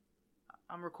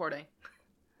I'm recording.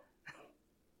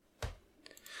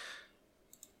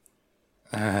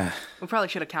 We probably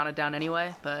should have counted down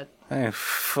anyway, but...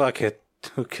 Fuck it.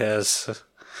 Who cares?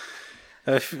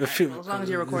 I feel, well, as long as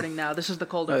you're recording now, this is the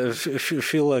cold open.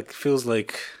 Feels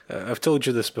like I've told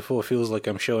you this before. Feels like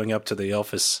I'm showing up to the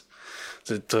office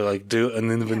to like do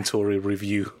an inventory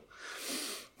review.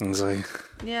 And it's like,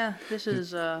 yeah, this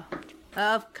is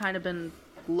I've kind of been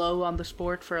low on the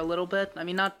sport for a little bit. I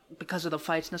mean, not because of the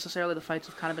fights necessarily. The fights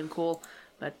have kind of been cool,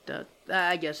 but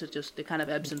I guess it kind of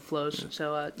ebbs and flows.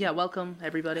 So yeah, welcome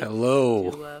everybody.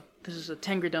 Hello. This is a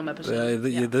TENGRIDOME episode.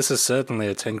 This is certainly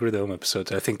a TENGRIDOME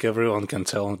episode. I think everyone can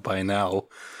tell by now.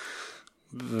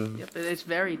 Yep, it's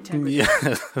very TENGRIDOME.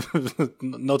 Yeah,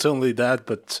 not only that,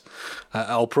 but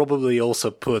I'll probably also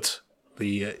put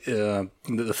the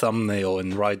thumbnail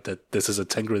and write that this is a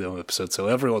TENGRIDOME episode, so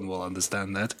everyone will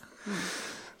understand that.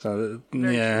 So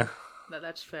Very yeah, true.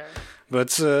 That's fair. But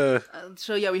so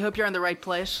yeah, we hope you're in the right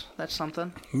place. That's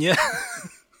something. Yeah.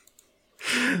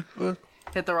 Well,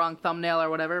 hit the wrong thumbnail or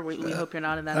whatever. We hope you're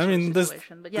not in that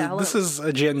situation. But yeah, hello. This is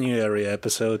a January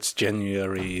episode.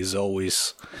 January is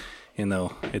always,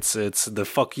 it's the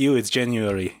fuck you. It's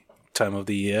January time of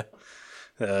the year.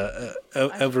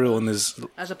 Everyone is,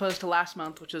 as opposed to last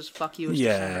month, which is fuck you.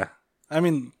 Yeah, December. I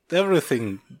mean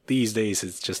everything these days.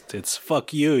 It's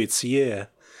fuck you. It's yeah.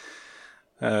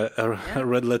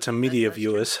 Red Letter Media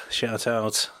viewers, shout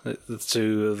out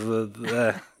to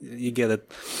the you get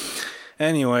it.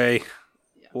 Anyway,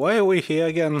 why are we here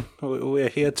again? We're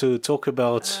here to talk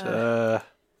about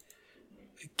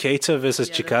Keita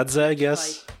versus Chikadze, I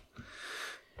guess. Fight.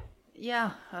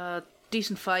 Yeah,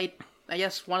 decent fight. I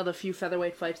guess one of the few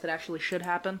featherweight fights that actually should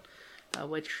happen,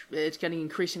 which it's getting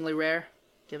increasingly rare,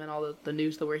 given all the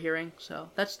news that we're hearing.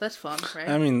 So that's fun, right?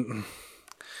 I mean,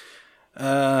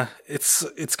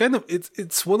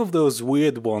 it's one of those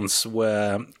weird ones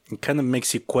where it kind of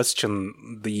makes you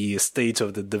question the state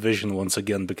of the division once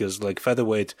again, because like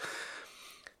featherweight,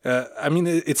 I mean,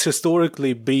 it's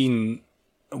historically been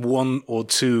one or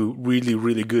two really,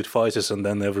 really good fighters and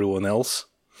then everyone else.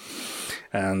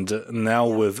 And now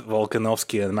with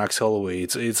Volkanovski and Max Holloway,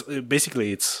 it's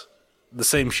basically the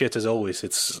same shit as always.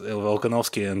 It's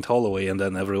Volkanovski and Holloway and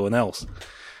then everyone else.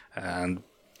 And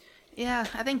yeah,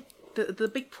 I think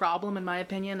the big problem, in my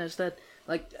opinion, is that,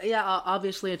 like, yeah,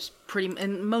 obviously it's pretty,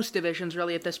 in most divisions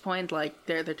really at this point, like,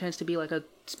 there tends to be, like, a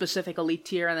specific elite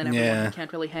tier, and then everyone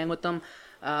can't really hang with them.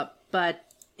 But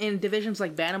in divisions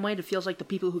like bantamweight, it feels like the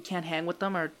people who can't hang with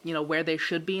them are, where they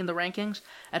should be in the rankings.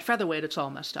 At featherweight, it's all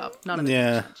messed up. None of it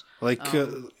makes sense. Like,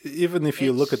 even if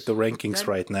you look at the rankings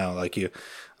right now, like,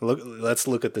 let's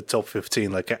look at the top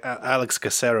 15, like, Alex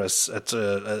Caceres at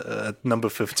number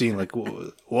 15, like,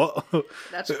 what?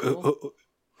 That's cool.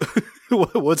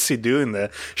 What's he doing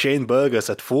there? Shane Burgos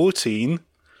at 14.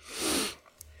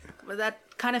 But that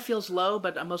kind of feels low,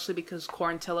 but mostly because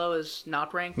Quarantillo is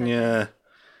not ranked. Yeah.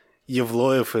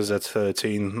 Yevloyev is at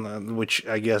 13, which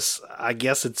I guess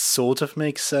it sort of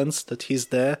makes sense that he's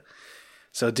there.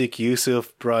 So Dick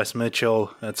Yusuf, Bryce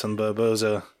Mitchell, Edson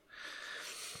Barboza.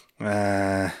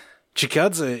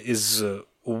 Chikadze is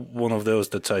one of those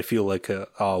that I feel like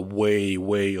are way,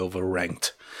 way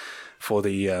overranked for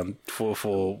the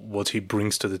for what he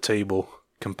brings to the table,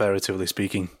 comparatively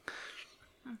speaking.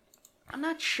 I'm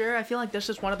not sure. I feel like this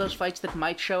is one of those fights that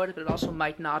might show it, but it also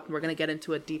might not. We're going to get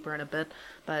into it deeper in a bit.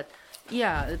 But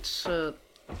yeah, it's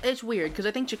weird, because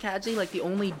I think Chikadze, like, the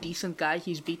only decent guy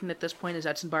he's beaten at this point is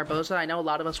Edson Barboza. I know a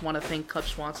lot of us want to think Cub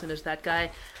Swanson is that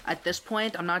guy. At this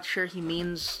point, I'm not sure he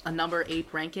means a number 8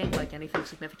 ranking, like anything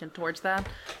significant towards that.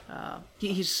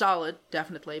 He's solid,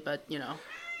 definitely, but,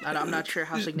 I'm not sure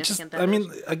how significant that is. I mean,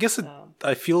 I guess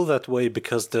I feel that way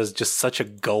because there's just such a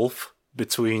gulf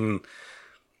between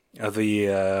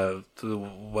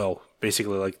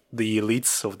basically like the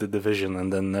elites of the division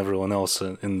and then everyone else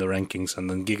in the rankings, and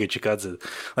then Giga Chikadze.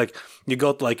 Like, you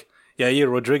got like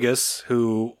Yair Rodriguez,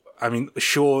 who, I mean,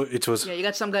 sure, it was... Yeah, you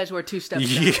got some guys who are 2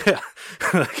 steps down. Yeah,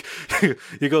 like,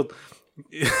 you got...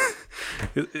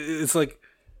 It's like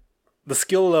the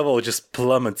skill level just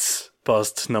plummets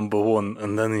past number 1,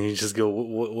 and then you just go,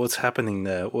 what's happening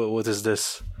there? What is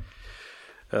this?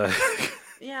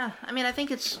 Yeah, I mean, I think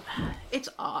it's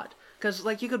odd, because,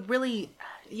 like, you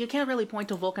can't really point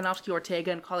to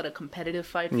Volkanovski-Ortega and call it a competitive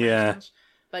fight, for instance.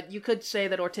 But you could say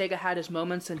that Ortega had his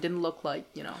moments and didn't look like,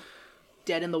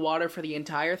 dead in the water for the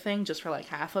entire thing, just for, like,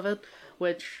 half of it,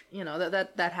 which,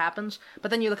 that happens. But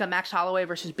then you look at Max Holloway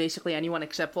versus basically anyone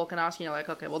except Volkanovski, and you're like,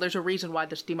 okay, well, there's a reason why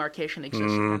this demarcation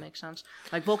exists, if that makes sense.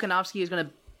 Like, Volkanovski is going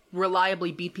to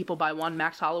reliably beat people by 1.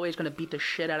 Max Holloway is going to beat the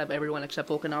shit out of everyone except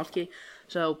Volkanovski.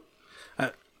 So...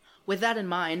 with that in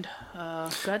mind, go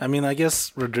ahead. I mean, I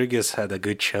guess Rodriguez had a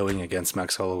good showing against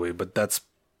Max Holloway, but that's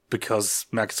because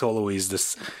Max Holloway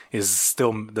is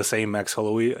still the same Max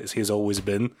Holloway as he's always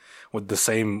been, with the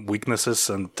same weaknesses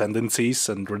and tendencies,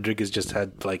 and Rodriguez just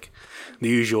had like the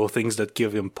usual things that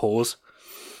give him pause.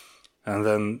 And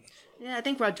then Yeah, I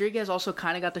think Rodriguez also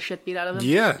kind of got the shit beat out of him.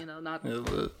 Yeah.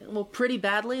 Not pretty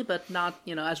badly, but not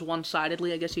as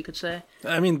one-sidedly, I guess you could say.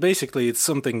 I mean, basically, it's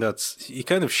something that's he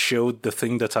kind of showed the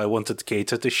thing that I wanted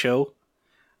Keita to show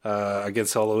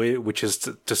against Holloway, which is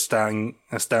to stand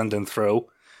and throw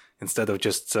instead of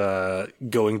just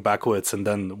going backwards, and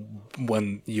then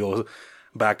when your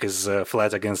back is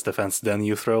flat against the fence, then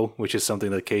you throw, which is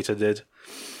something that Keita did.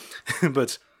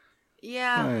 But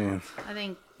yeah, I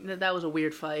think that was a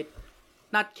weird fight.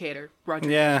 Not Cater,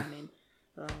 Rodriguez. Yeah. I mean,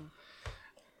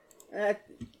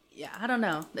 I don't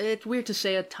know. It's weird to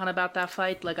say a ton about that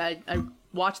fight. Like I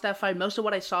watched that fight. Most of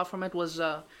what I saw from it was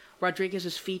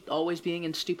Rodriguez's feet always being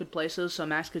in stupid places, so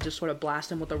Max could just sort of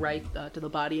blast him with the right to the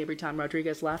body every time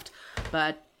Rodriguez left.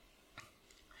 But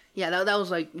yeah, that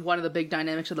was like one of the big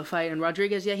dynamics of the fight. And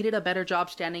Rodriguez, he did a better job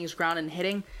standing his ground and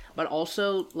hitting, but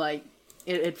also like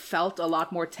it felt a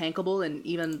lot more tankable than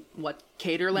even what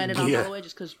Cater landed on Holloway,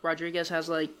 just because Rodriguez has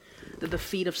like the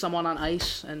feet of someone on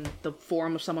ice and the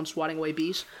form of someone swatting away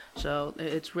bees. So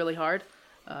it's really hard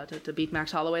to beat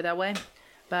Max Holloway that way.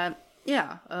 But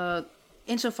yeah,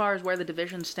 insofar as where the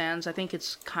division stands, I think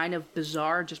it's kind of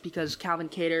bizarre just because Calvin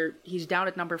Kattar, he's down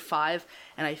at number 5,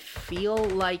 and I feel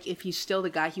like if he's still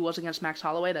the guy he was against Max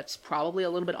Holloway, that's probably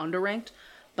a little bit underranked.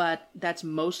 But that's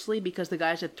mostly because the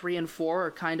guys at 3 and 4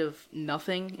 are kind of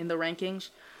nothing in the rankings.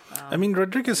 I mean,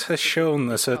 Rodriguez has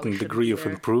shown a certain degree of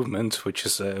improvement,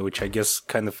 which I guess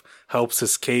kind of helps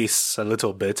his case a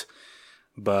little bit.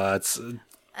 But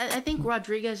I think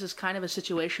Rodriguez is kind of a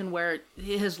situation where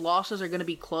his losses are going to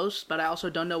be close, but I also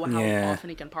don't know how often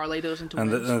he can parlay those into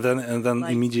wins. And then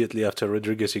like, immediately after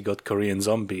Rodriguez, you got Korean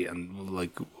Zombie, and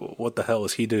like, what the hell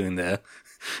is he doing there?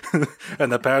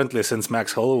 And apparently, since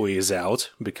Max Holloway is out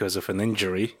because of an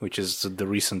injury, which is the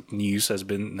recent news have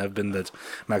been that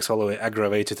Max Holloway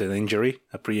aggravated an injury,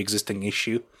 a pre-existing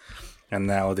issue, and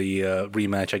now the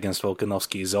rematch against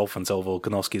Volkanovski is off, and so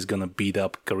Volkanovski is gonna beat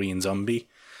up Korean Zombie.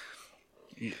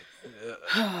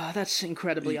 That's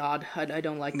incredibly odd. I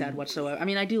don't like that whatsoever. I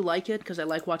mean, I do like it because I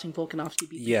like watching Volkanovski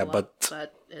beat people up,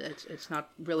 but it's not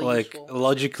really useful.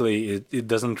 Logically, it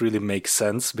doesn't really make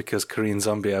sense because Korean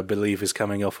Zombie, I believe, is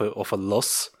coming off a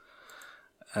loss.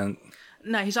 And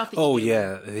no, he's off the. Oh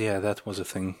yeah, that was a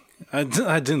thing. I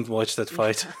didn't watch that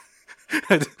fight.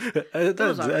 I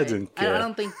didn't care. I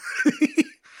don't think.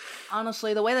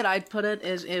 Honestly, the way that I'd put it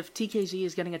is if TKZ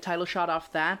is getting a title shot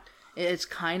off that, it's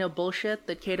kind of bullshit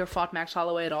that Kattar fought Max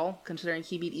Holloway at all, considering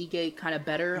he beat Iggy kind of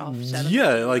better off 7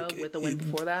 with the win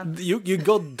before that. You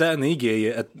got Dan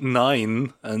Iggy at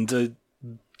 9 and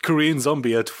Korean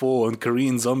Zombie at 4, and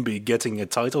Korean Zombie getting a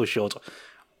title shot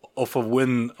of a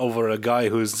win over a guy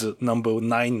who's number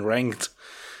 9 ranked.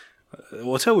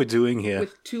 What are we doing here?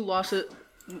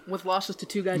 With losses to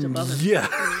 2 guys above him. Yeah.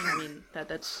 I mean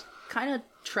that's kind of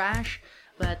trash,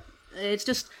 but it's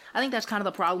just, I think that's kind of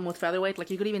the problem with featherweight. Like,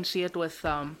 you could even see it with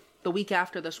the week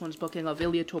after this one's booking of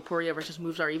Ilya Topuria versus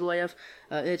Movsar Evloev.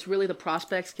 It's really the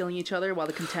prospects killing each other while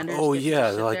the contenders like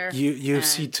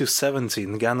UFC 270,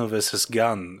 Ngannou versus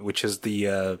Gunn, which is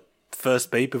the first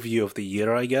pay-per-view of the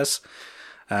year, I guess.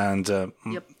 And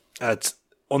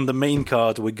on the main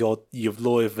card, we got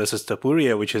Evloev versus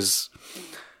Topuria, which is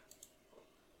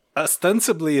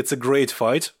ostensibly it's a great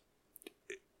fight.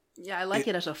 Yeah, I like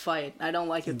it as a fight. I don't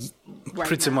like it right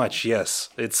pretty now. much, yes.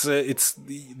 It's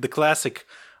the classic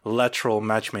lateral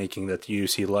matchmaking that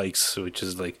UFC likes, which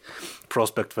is like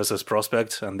prospect versus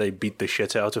prospect, and they beat the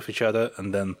shit out of each other,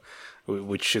 and then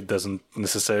which doesn't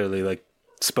necessarily like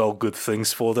spell good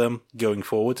things for them going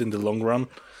forward in the long run.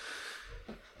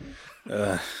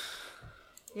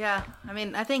 Yeah, I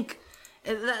mean, I think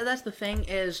that's the thing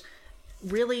is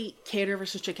really Kattar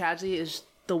versus Chikadze is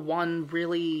the one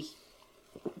really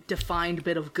defined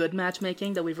bit of good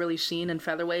matchmaking that we've really seen in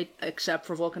featherweight, except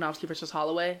for Volkanovski versus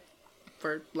Holloway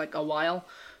for like a while.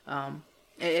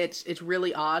 It's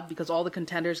really odd because all the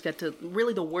contenders get to,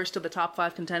 really the worst of the top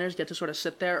 5 contenders get to sort of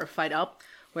sit there or fight up,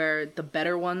 where the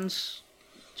better ones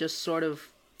just sort of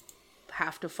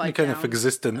have to fight kind down. Of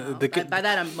exist in by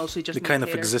that I'm mostly just they kind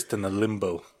of exist in a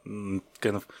limbo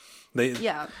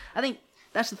Yeah, I think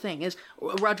that's the thing, is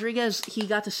Rodriguez, he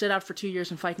got to sit out for 2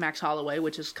 years and fight Max Holloway,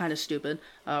 which is kind of stupid.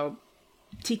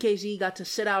 TKZ got to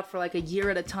sit out for like a year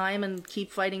at a time and keep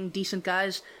fighting decent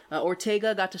guys.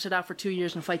 Ortega got to sit out for 2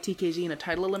 years and fight TKZ in a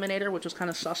title eliminator, which was kind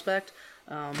of suspect.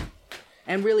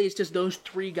 And really, it's just those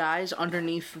three guys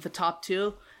underneath the top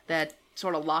two that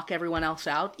sort of lock everyone else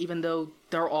out, even though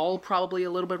they're all probably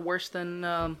a little bit worse than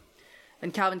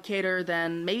Calvin Kattar,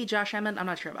 than maybe Josh Emmett. I'm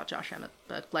not sure about Josh Emmett,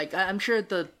 but like I'm sure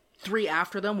the three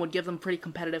after them would give them pretty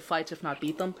competitive fights, if not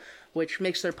beat them, which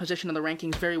makes their position in the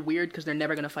rankings very weird because they're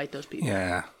never going to fight those people.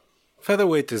 Yeah.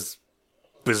 Featherweight is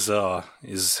bizarre,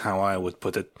 is how I would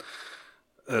put it.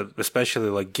 Especially,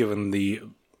 like, given the...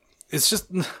 It's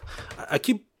just... I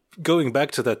keep going back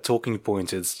to that talking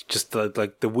point. It's just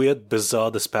like the weird,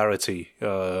 bizarre disparity.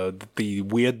 The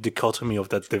weird dichotomy of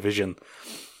that division.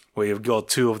 Where you've got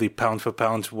two of the pound for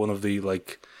pound, one of the,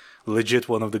 like, legit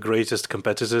one of the greatest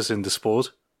competitors in the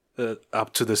sport.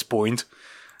 Up to this point,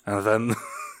 and then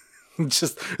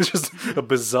just a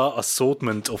bizarre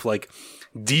assortment of like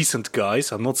decent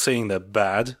guys. I'm not saying they're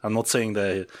bad. I'm not saying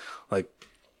they like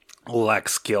lack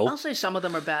skill. I'll say some of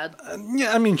them are bad.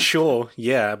 Yeah, I mean, sure,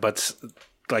 yeah, but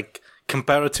like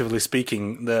comparatively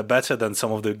speaking, they're better than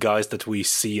some of the guys that we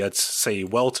see at, say,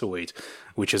 welterweight,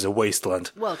 which is a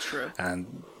wasteland. Well, true.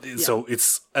 And so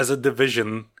it's, as a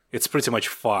division, it's pretty much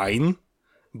fine,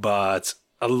 but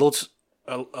a lot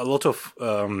of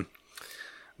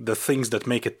the things that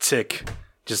make it tick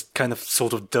just kind of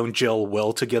sort of don't gel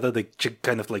well together. They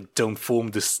kind of like don't form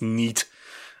this neat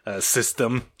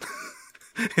system.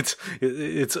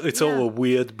 It's all a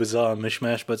weird, bizarre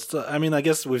mishmash. But I mean, I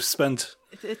guess we've spent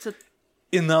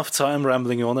enough time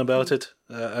rambling on about it.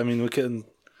 I mean, we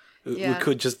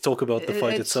could just talk about the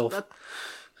fight itself.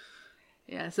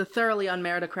 Yeah, it's a thoroughly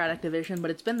unmeritocratic division,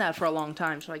 but it's been that for a long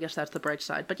time, so I guess that's the bright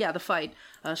side. But yeah, the fight.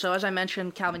 So as I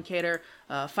mentioned, Calvin Kattar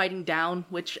fighting down,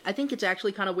 which I think it's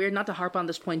actually kind of weird, not to harp on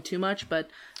this point too much, but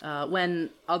when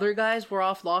other guys were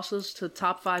off losses to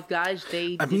top 5 guys,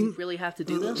 they didn't really have to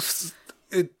do this.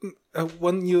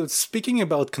 When you're speaking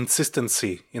about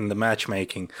consistency in the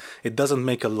matchmaking, it doesn't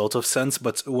make a lot of sense,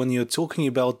 but when you're talking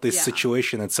about this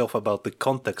situation itself, about the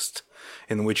context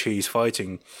in which he's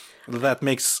fighting, that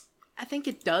makes... I think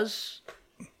it does.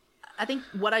 I think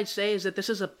what I'd say is that this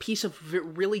is a piece of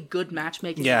really good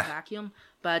matchmaking in a vacuum,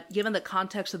 but given the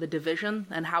context of the division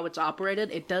and how it's operated,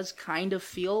 it does kind of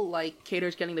feel like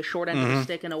Kattar's getting the short end of the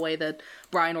stick in a way that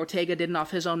Brian Ortega didn't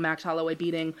off his own Max Holloway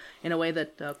beating, in a way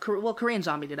that, Korean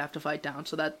Zombie did have to fight down,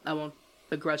 so that I won't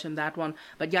begrudge him that one.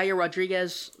 But Yair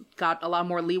Rodriguez got a lot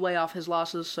more leeway off his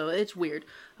losses, so it's weird.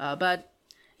 But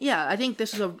yeah, I think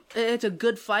this is it's a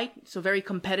good fight. It's a very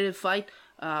competitive fight.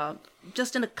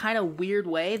 Just in a kind of weird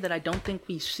way that I don't think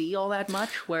we see all that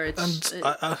much, where it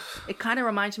kind of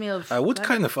reminds me of... I would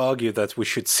kind of argue that we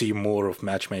should see more of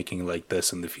matchmaking like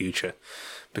this in the future,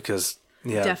 because...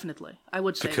 Yeah, definitely. I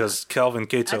would say because Calvin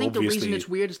Kattar, I think obviously... the reason it's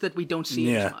weird is that we don't see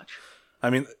it as much.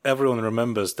 I mean, everyone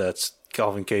remembers that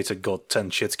Calvin Kattar got 10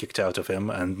 shits kicked out of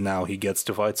him, and now he gets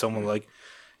to fight someone like...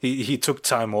 He took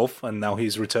time off, and now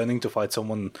he's returning to fight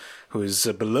someone who is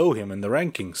below him in the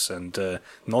rankings and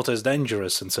not as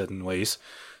dangerous in certain ways.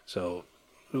 So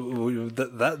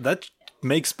that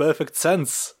makes perfect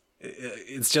sense.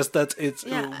 It's just that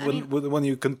when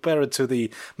you compare it to the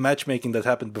matchmaking that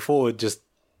happened before, it just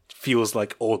feels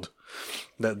like odd.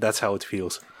 That's how it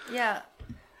feels. Yeah.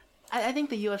 I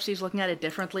think the UFC is looking at it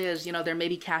differently, as, you know, they're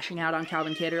maybe cashing out on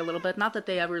Calvin Kattar a little bit. Not that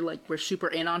they ever were super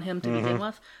in on him to begin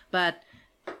with, but...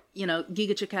 You know,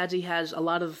 Giga Chikadze has a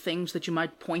lot of things that you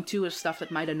might point to as stuff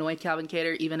that might annoy Calvin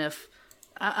Kattar, even if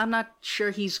I'm not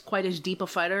sure he's quite as deep a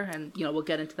fighter, and, you know, we'll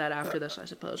get into that after this, I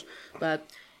suppose. But,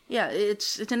 yeah,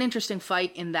 it's an interesting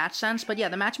fight in that sense. But, yeah,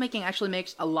 the matchmaking actually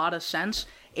makes a lot of sense.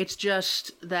 It's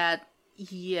just that,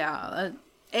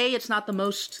 it's not the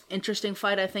most interesting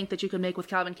fight, I think, that you could make with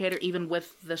Calvin Kattar, even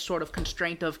with the sort of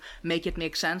constraint of make it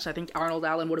make sense. I think Arnold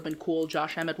Allen would have been cool,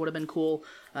 Josh Emmett would have been cool,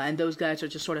 and those guys are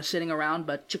just sort of sitting around.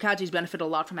 But Chikadze's benefited a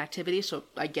lot from activity, so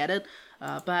I get it.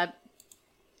 But,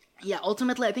 yeah,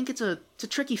 ultimately, I think it's a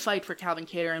tricky fight for Calvin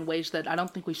Kattar in ways that I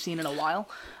don't think we've seen in a while.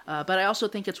 But I also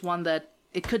think it's one that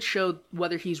it could show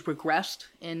whether he's regressed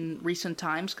in recent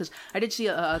times, because I did see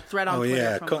a thread on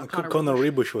Twitter from Conor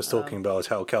Ribush was talking about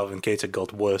how Calvin Kattar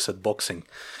got worse at boxing.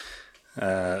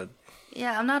 Yeah,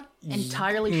 I'm not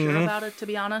entirely sure about it, to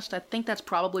be honest. I think that's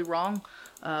probably wrong,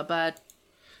 but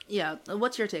yeah,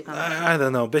 what's your take on that? I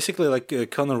don't know. Basically, like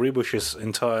Conor Ribush's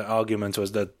entire argument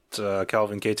was that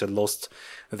Calvin Kattar lost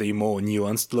the more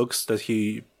nuanced looks that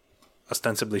he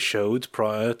ostensibly showed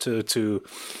prior to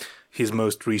his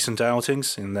most recent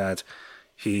outings, in that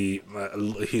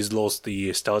he's lost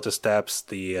the starter steps,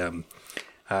 the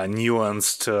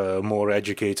nuanced, more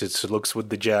educated looks with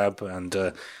the jab,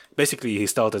 and basically he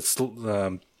started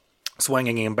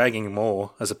swinging and banging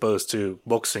more as opposed to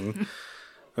boxing,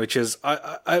 which is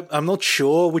I'm not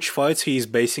sure which fights he's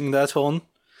basing that on,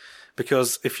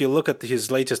 because if you look at his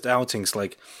latest outings,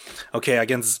 like, okay,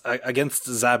 against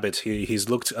Zabit, he's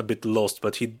looked a bit lost,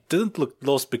 but he didn't look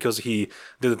lost because he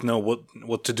didn't know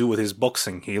what to do with his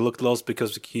boxing. He looked lost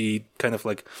because he kind of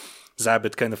like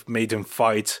Zabit kind of made him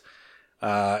fight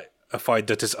a fight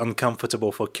that is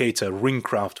uncomfortable for Keita,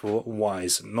 ringcraft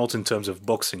wise, not in terms of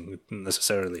boxing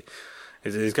necessarily.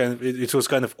 It was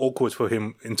kind of awkward for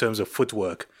him in terms of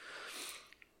footwork.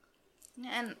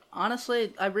 And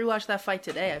honestly, I rewatched that fight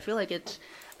today. I feel like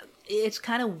it's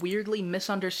kind of weirdly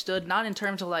misunderstood, not in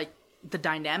terms of like the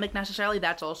dynamic necessarily,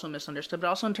 that's also misunderstood, but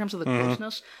also in terms of the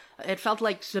closeness. It felt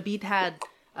like Zabit had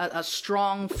a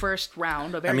strong first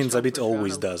round. Zabit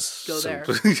always does. Go there.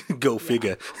 Go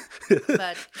figure.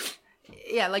 But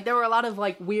yeah, like there were a lot of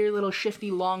like weird little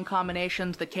shifty long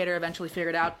combinations that Kattar eventually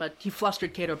figured out, but he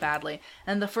flustered Kattar badly.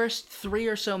 And the first 3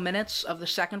 or so minutes of the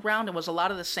second round, it was a lot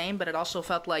of the same, but it also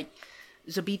felt like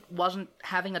Zabit wasn't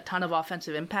having a ton of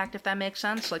offensive impact, if that makes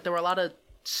sense. Like there were a lot of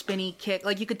spinny kick.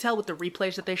 Like you could tell with the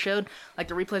replays that they showed. Like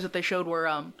the replays that they showed were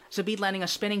Zabit landing a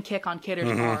spinning kick on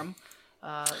Kattar's arm.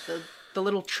 The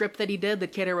little trip that he did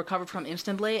that Kattar recovered from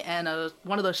instantly, and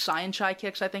one of those Saiyan Chai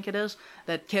kicks, I think it is,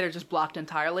 that Kattar just blocked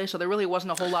entirely. So there really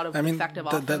wasn't a whole lot of effective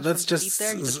offense. That's just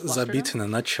Zabit in a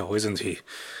nutshell, isn't he?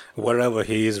 Wherever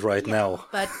he is right now.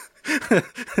 But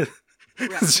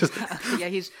yeah,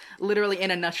 he's literally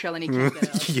in a nutshell and he can't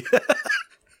get out. Yeah.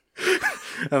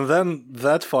 And then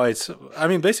that fight, I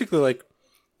mean, basically, like,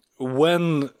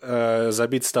 when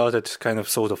Zabit started kind of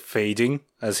sort of fading,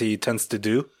 as he tends to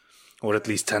do, or at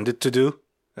least tended to do,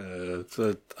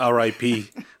 R.I.P.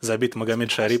 Zabit Magomed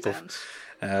Sharipov.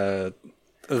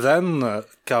 Then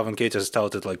Calvin Kattar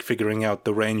started like figuring out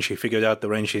the range. He figured out the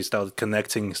range. He started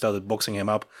connecting, started boxing him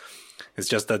up. It's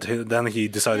just that then he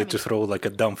decided to throw like a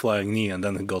dumb flying knee, and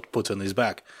then he got put on his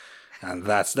back, and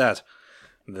that's that.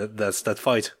 That's that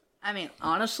fight. I mean,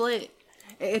 honestly,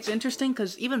 it's interesting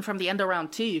because even from the end of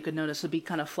round 2, you could notice Zabit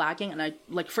kind of flagging. And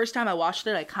first time I watched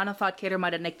it, I kind of thought Kattar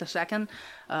might have nicked the second.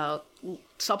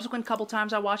 Subsequent couple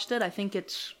times I watched it,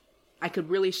 I could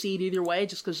really see it either way,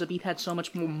 just because Zabit had so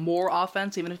much more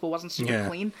offense, even if it wasn't super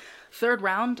clean. Third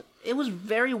round, it was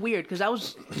very weird, because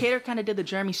Kattar kind of did the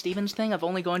Jeremy Stevens thing of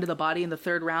only going to the body in the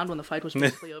third round when the fight was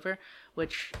basically over,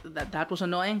 which that was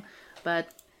annoying. But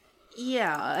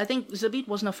yeah, I think Zabit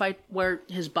wasn't a fight where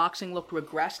his boxing looked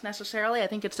regressed necessarily. I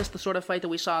think it's just the sort of fight that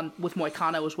we saw with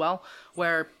Moicano as well,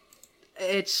 where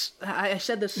I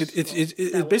said this.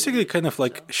 It basically kind of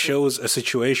like shows a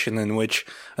situation in which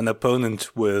an opponent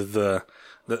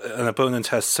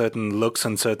has certain looks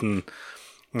and certain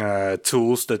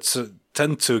tools that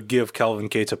tend to give Calvin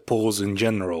Kattar pause in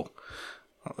general.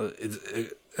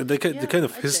 They kind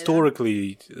of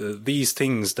historically these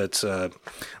things that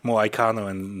Moicano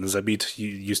and Zabit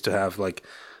used to have, like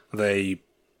they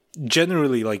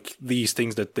generally like these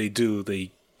things that they do,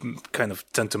 they kind of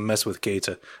tend to mess with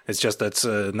Kattar. It's just that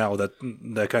now that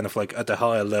they're kind of like at a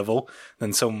higher level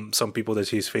than some people that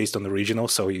he's faced on the regional,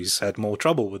 so he's had more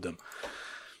trouble with them.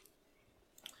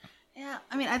 Yeah,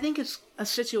 I mean, I think it's a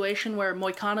situation where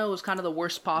Moicano was kind of the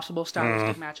worst possible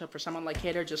stylistic matchup for someone like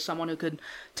Kattar, just someone who could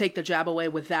take the jab away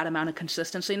with that amount of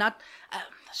consistency.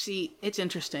 See, it's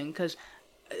interesting, because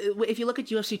if you look at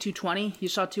UFC 220, you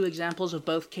saw 2 examples of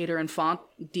both Kattar and Font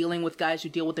dealing with guys who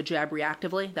deal with the jab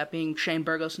reactively, that being Shane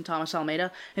Burgos and Thomas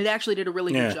Almeida, and they actually did a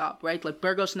really good job, right? Like,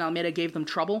 Burgos and Almeida gave them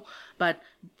trouble, but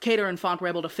Kattar and Font were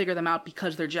able to figure them out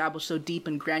because their jab was so deep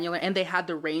and granular, and they had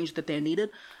the range that they needed.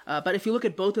 But if you look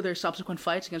at both of their subsequent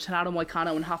fights against Renato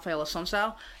Moicano and Rafael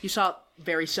Assunção, you saw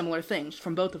very similar things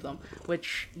from both of them,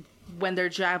 which, when their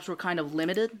jabs were kind of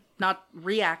limited, not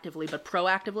reactively, but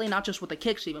proactively, not just with the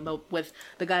kicks even, but with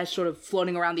the guys sort of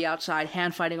floating around the outside,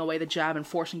 hand-fighting away the jab and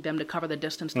forcing them to cover the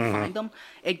distance to find them,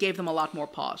 it gave them a lot more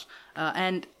pause.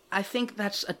 And I think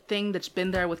that's a thing that's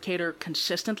been there with Kattar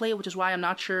consistently, which is why I'm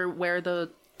not sure where the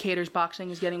Kattar's boxing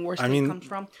is getting worse comes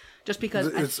from. Just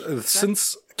because...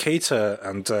 since Kattar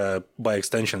and, by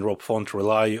extension, Rob Font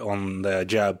rely on their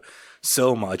jab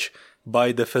so much,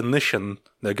 by definition,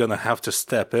 they're going to have to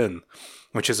step in,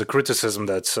 which is a criticism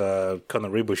that Conor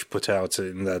Ribush put out,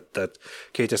 in that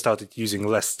Kattar started using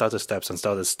less stutter steps and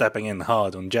started stepping in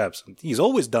hard on jabs. He's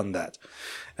always done that.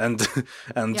 And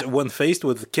when faced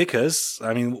with kickers,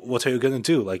 I mean, what are you going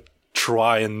to do? Like,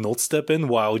 try and not step in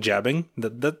while jabbing?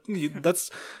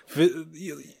 That's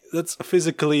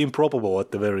physically improbable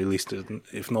at the very least,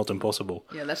 if not impossible.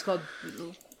 Yeah, that's called...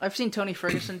 I've seen Tony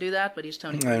Ferguson do that, but he's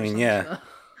Tony Ferguson. I mean, yeah.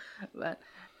 So.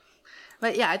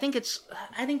 But yeah, I think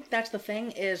that's the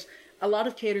thing, is a lot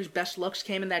of Kattar's best looks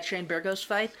came in that Shane Burgos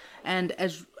fight, and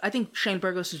as I think Shane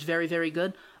Burgos is very, very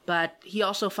good, but he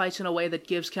also fights in a way that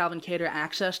gives Calvin Kattar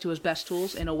access to his best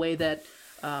tools in a way that,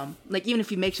 even if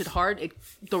he makes it hard,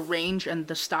 the range and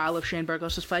the style of Shane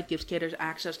Burgos' fight gives Kattar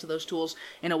access to those tools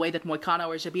in a way that Moicano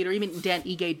or Zabit or even Dan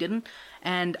Ige didn't.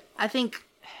 And I think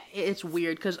it's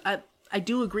weird because I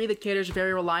do agree that Kattar's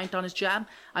very reliant on his jab.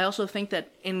 I also think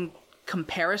that in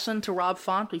comparison to Rob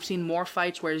Font, we've seen more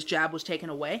fights where his jab was taken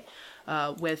away.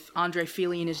 With Andre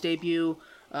Fili in his debut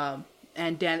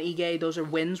and Dan Ige, those are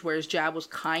wins where his jab was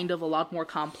kind of a lot more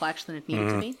complex than it needed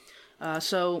to be.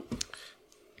 So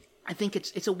I think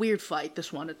it's a weird fight,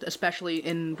 this one, especially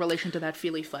in relation to that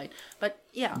Fili fight. But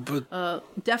yeah,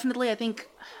 definitely I think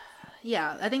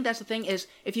that's the thing is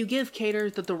if you give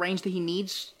Kattar the range that he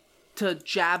needs to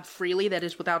jab freely, that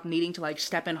is without needing to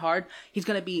step in hard, he's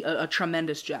going to be a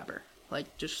tremendous jabber.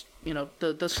 Just,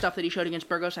 the stuff that he showed against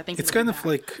Burgos, I think it's kind of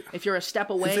like... If you're a step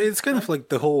away... It's kind of like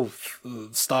the whole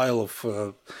style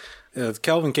of...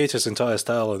 Calvin Kattar's entire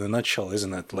style in a nutshell,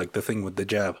 isn't it? Like the thing with the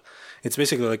jab. It's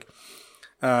basically like...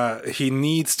 he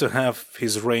needs to have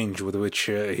his range with which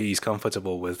he's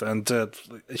comfortable with. And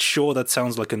sure, that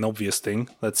sounds like an obvious thing.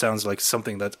 That sounds like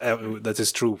something that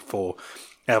is true for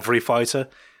every fighter.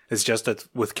 It's just that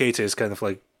with Kattar, it's kind of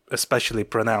like especially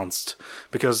pronounced,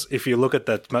 because if you look at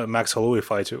that Max Holloway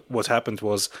fight, what happened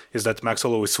is that Max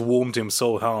Holloway swarmed him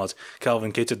so hard,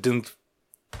 Calvin Kattar didn't,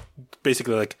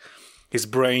 basically his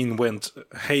brain went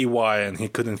haywire and he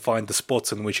couldn't find the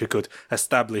spots in which he could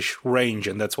establish range,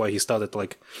 and that's why he started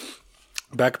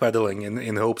backpedaling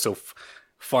in hopes of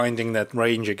finding that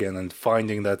range again and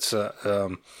finding that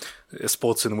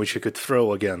spots in which he could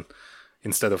throw again,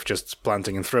 instead of just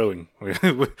planting and throwing,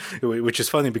 which is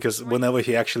funny because whenever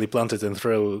he actually planted and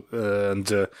thrown,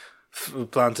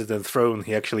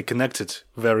 he actually connected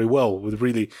very well with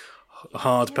really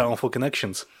hard, powerful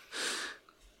connections.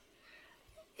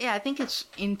 Yeah, I think it's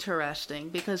interesting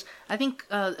because I think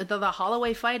the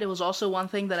Holloway fight, it was also one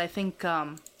thing that I think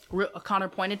Connor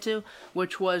pointed to,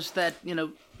 which was that,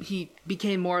 he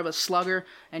became more of a slugger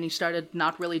and he started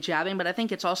not really jabbing. But I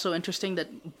think it's also interesting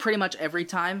that pretty much every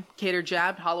time Kattar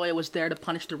jabbed, Holloway was there to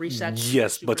punish the reset.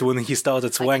 Yes, but when he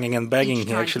started swinging and banging,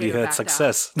 he actually had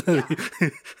success.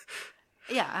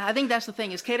 Yeah, I think that's the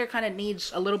thing, is Kattar kind of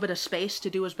needs a little bit of space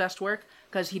to do his best work,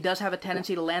 because he does have a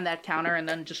tendency to land that counter and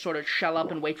then just sort of shell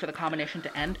up and wait for the combination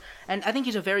to end. And I think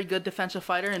he's a very good defensive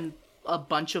fighter in a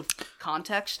bunch of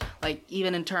contexts.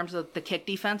 Even in terms of the kick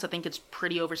defense, I think it's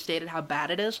pretty overstated how bad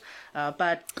it is.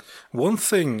 But one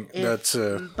thing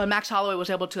but Max Holloway was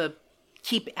able to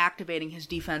keep activating his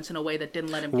defense in a way that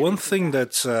didn't let him... One thing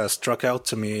that struck out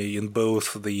to me in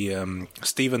both the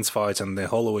Stevens fight and the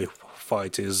Holloway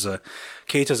fight is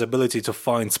Kattar's ability to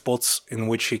find spots in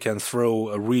which he can throw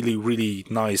a really, really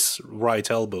nice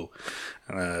right elbow.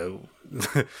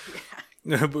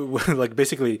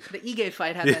 Basically... The Ige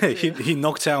fight had that too. He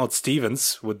knocked out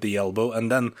Stevens with the elbow,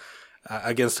 and then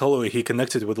against Holloway, he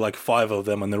connected with 5 of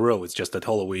them in a row. It's just that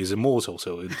Holloway is immortal,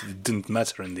 so it didn't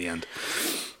matter in the end.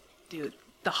 Dude,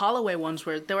 the Holloway ones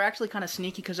they were actually kind of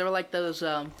sneaky, because they were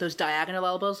those diagonal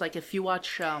elbows. If you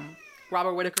watch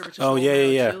Robert Whittaker versus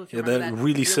yeah, they're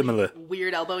really similar.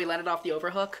 Weird elbow, he landed off the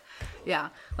overhook. Yeah,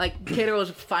 Kattar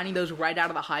was finding those right out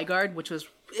of the high guard, which was...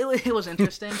 It was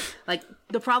interesting.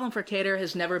 The problem for Kattar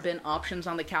has never been options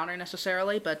on the counter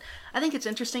necessarily, but I think it's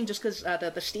interesting just because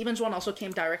the Stevens one also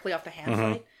came directly off the hand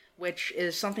fight, which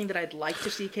is something that I'd like to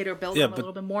see Kattar build on a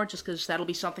little bit more, just because that'll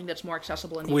be something that's more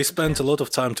accessible. We spent a lot of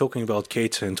time talking about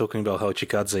Kattar and talking about how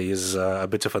Chikadze is a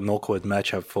bit of an awkward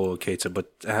matchup for Kattar,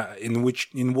 but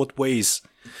in what ways?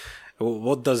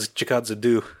 What does Chikadze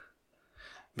do?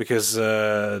 Because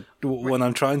when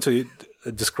I'm trying to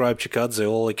describe Chikadze,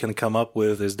 all I can come up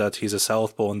with is that he's a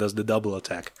southpaw and does the double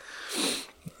attack.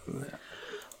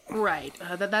 Right.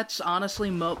 That's honestly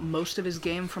most of his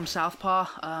game from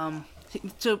southpaw.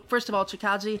 So first of all,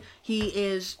 Chikadze,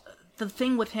 the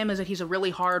thing with him is that he's a really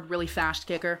hard, really fast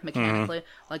kicker mechanically.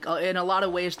 In a lot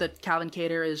of ways that Calvin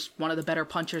Kattar is one of the better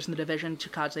punchers in the division,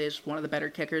 Chikadze is one of the better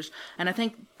kickers. And I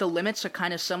think the limits are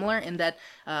kind of similar in that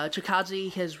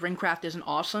Chikadze, his ring craft isn't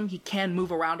awesome. He can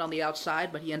move around on the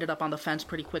outside, but he ended up on the fence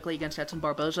pretty quickly against Edson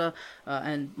Barboza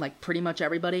and pretty much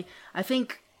everybody. I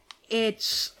think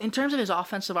it's, in terms of his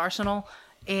offensive arsenal,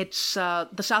 it's the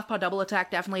southpaw double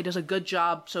attack definitely does a good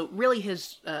job. So really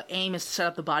his aim is to set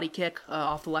up the body kick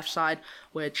off the left side,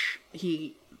 which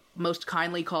he most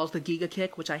kindly calls the Giga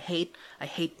kick, which I hate. I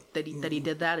hate that he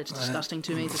did that. It's disgusting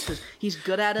to me just because he's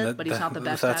good at it, but he's not the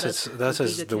best at it. That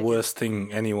is the worst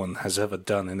thing anyone has ever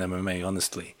done in MMA,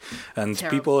 honestly. And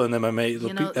Terrible. People in MMA,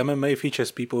 MMA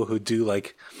features people who do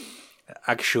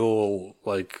actual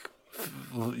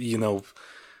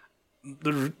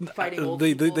Fighting old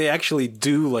they people. actually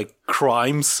do like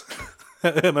crimes.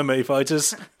 MMA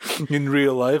fighters in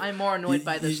real life. I'm more annoyed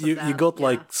by this You than that. got Yeah.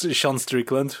 like Sean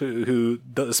Strickland who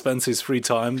spends his free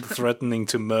time threatening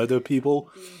to murder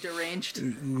people, Being deranged.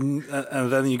 and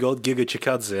then you got Giga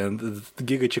Chikadze, and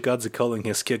Giga Chikadze calling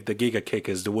his kick the Giga kick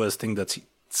is the worst thing that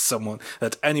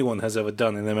anyone has ever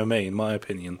done in MMA, in my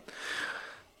opinion.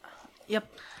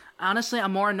 Yep. Honestly,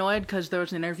 I'm more annoyed because there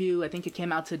was an interview, I think it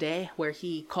came out today, where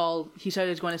he said he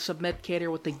was going to submit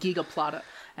Cater with the Giga Plata,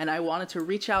 and I wanted to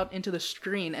reach out into the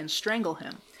screen and strangle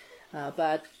him.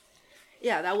 But,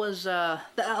 yeah, that was,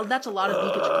 that's a lot of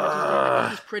Giga Chikadze. I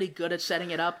think he's pretty good at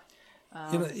setting it up.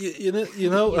 You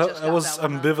know, just I got was that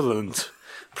one up. ambivalent.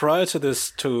 Prior to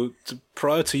this,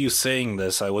 prior to you saying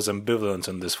this, I was ambivalent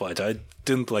in this fight. I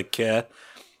didn't like care.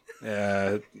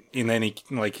 I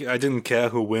didn't care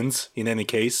who wins in any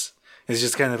case. It's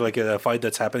just kind of like a fight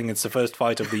that's happening. It's the first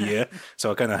fight of the year,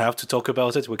 so I kind of have to talk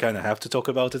about it. We kind of have to talk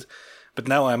about it. But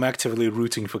now I'm actively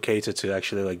rooting for Cater to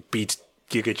actually like beat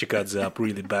Giga Chikadze up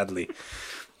really badly.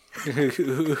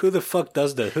 Who the fuck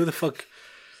does that? Who the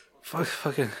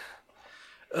fucking?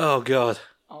 Oh god.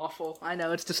 Awful. I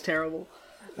know, it's just terrible.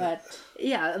 But,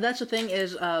 yeah, that's the thing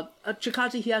is,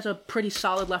 Chikadze, he has a pretty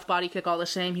solid left body kick all the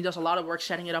same. He does a lot of work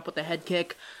setting it up with the head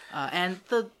kick. And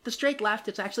the straight left,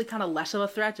 it's actually kind of less of a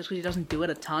threat just because he doesn't do it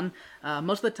a ton.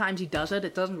 Most of the times he does it,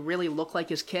 it doesn't really look like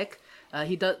his kick.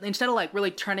 He does, instead of like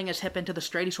really turning his hip into the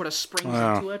straight, he sort of springs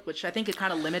into it, which I think it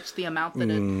kind of limits the amount that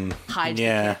it hides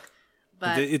the kick.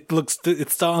 But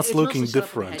It starts looking mostly set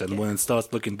up with the different, head and kick. when it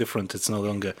starts looking different, it's no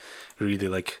longer really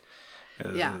like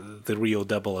the real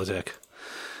double attack.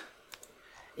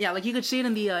 Yeah, like you could see it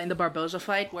in the Barboza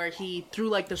fight where he threw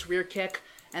like this rear kick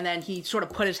and then he sort of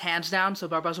put his hands down so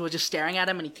Barboza was just staring at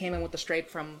him and he came in with the straight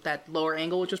from that lower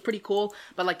angle, which was pretty cool,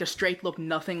 but like the straight looked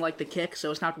nothing like the kick, so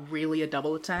it's not really a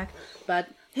double attack. But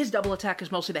his double attack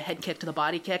is mostly the head kick to the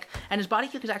body kick, and his body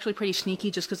kick is actually pretty sneaky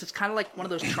just because it's kind of like one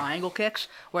of those triangle kicks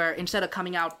where instead of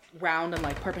coming out round and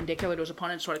like perpendicular to his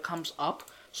opponent, it sort of comes up.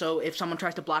 So if someone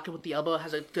tries to block it with the elbow, it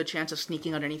has a good chance of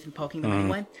sneaking underneath and poking them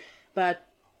anyway. But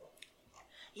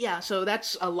yeah, so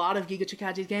that's a lot of Giga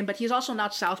Chikadze's game, but he's also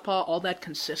not southpaw all that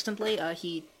consistently.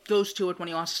 He goes to it when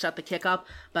he wants to set the kick up,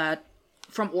 but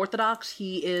from orthodox,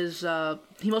 he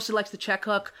mostly likes the check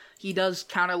hook. He does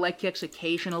counter leg kicks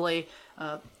occasionally.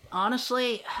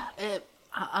 Honestly,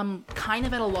 I'm kind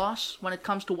of at a loss when it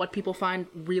comes to what people find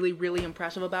really, really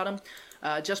impressive about him.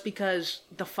 Just because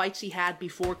the fights he had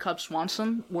before Cub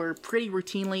Swanson were pretty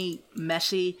routinely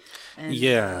messy and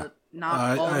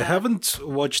not all I that haven't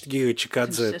watched Giga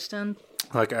Chikadze. consistent.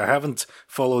 Like, I haven't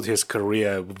followed his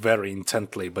career very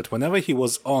intently, but whenever he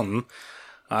was on,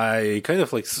 I kind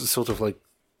of like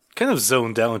kind of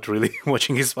zoned out really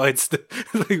watching his fights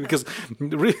because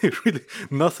really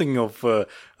nothing of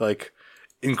like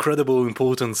incredible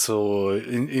importance or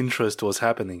interest was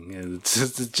happening.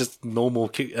 It's just normal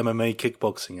MMA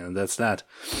kickboxing, and that's that.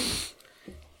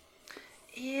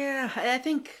 Yeah, I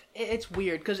think it's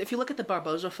weird because if you look at the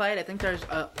Barboza fight, I think there's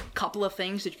a couple of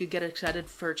things that you could get excited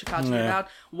for Chikadze about.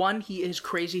 One, he is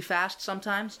crazy fast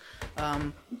sometimes.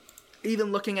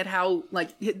 Even looking at how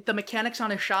like the mechanics on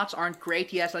his shots aren't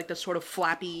great. He has like this sort of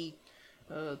flappy.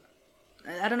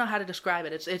 I don't know how to describe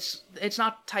it. It's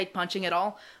not tight punching at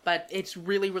all, but it's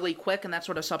really really quick, and that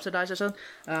sort of subsidizes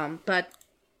it. But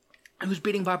who's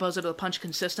beating Barboza to the punch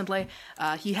consistently?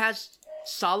 He has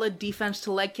solid defense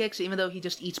to leg kicks, even though he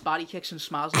just eats body kicks and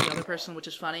smiles at the other person, which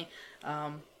is funny.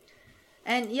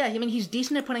 And yeah, I mean, he's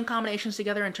decent at putting combinations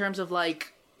together in terms of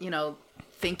like,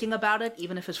 thinking about it,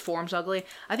 even if his form's ugly.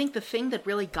 I think the thing that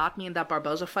really got me in that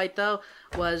Barboza fight, though,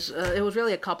 was it was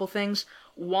really a couple things.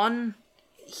 One,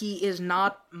 he is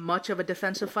not much of a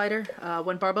defensive fighter.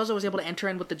 When Barboza was able to enter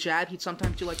in with the jab, he'd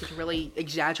sometimes do like this really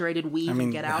exaggerated weave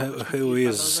and get out. Who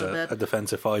is a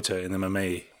defensive fighter in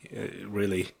MMA,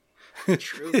 really?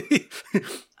 True.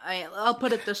 I'll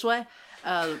put it this way.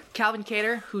 Calvin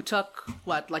Kattar, who took,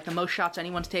 the most shots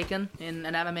anyone's taken in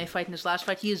an MMA fight in his last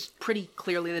fight, he is pretty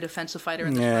clearly the defensive fighter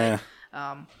in this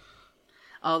fight.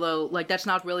 Although, that's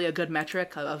not really a good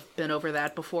metric. I've been over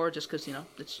that before just because,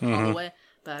 it's all the way.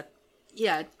 But,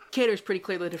 yeah, Kattar's pretty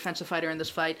clearly the defensive fighter in this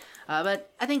fight.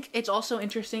 But I think it's also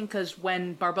interesting because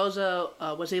when Barboza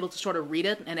was able to sort of read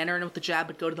it and enter in with the jab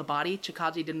but go to the body,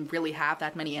 Chikadze didn't really have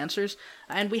that many answers.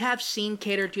 And we have seen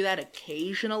Kattar do that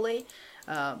occasionally.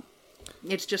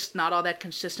 It's just not all that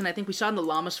consistent. I think we saw in the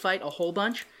Lamas fight a whole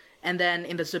bunch, and then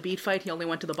in the Zabit fight, he only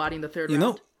went to the body in the third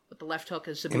round. With the left hook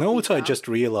as Zabit. What I just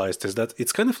realized is that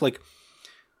it's kind of like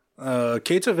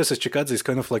Kattar versus Chikadze is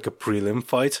kind of like a prelim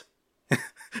fight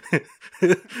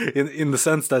in the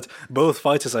sense that both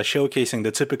fighters are showcasing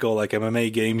the typical like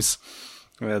MMA games.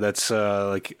 They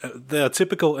are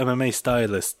typical MMA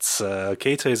stylists.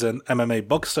 Keita is an MMA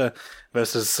boxer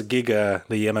versus Giga,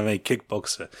 the MMA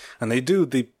kickboxer, and they do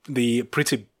the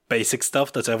pretty basic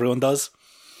stuff that everyone does,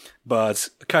 but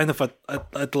kind of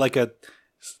at like a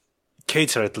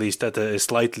Keita, at least at a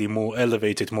slightly more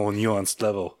elevated, more nuanced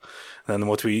level than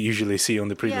what we usually see on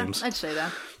the prelims. Yeah, I'd say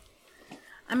that.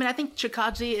 I mean, I think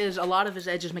Chikadze is a lot of his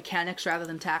edge is mechanics rather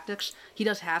than tactics. He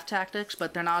does have tactics,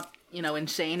 but they're not,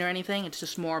 insane or anything. It's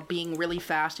just more being really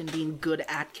fast and being good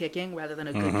at kicking rather than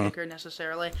a good kicker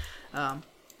necessarily.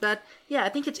 But yeah, I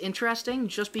think it's interesting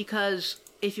just because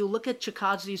if you look at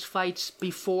Chikadze's fights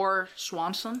before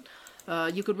Swanson,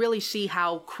 you could really see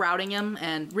how crowding him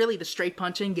and really the straight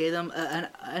punching gave him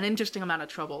an interesting amount of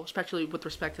trouble, especially with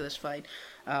respect to this fight.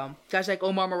 Guys like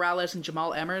Omar Morales and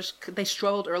Jamal Emmers, they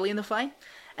struggled early in the fight.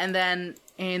 And then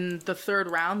in the third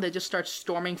round, they just start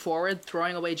storming forward,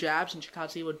 throwing away jabs, and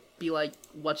Chikadze would be like,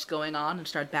 what's going on? And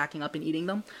start backing up and eating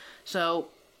them. So,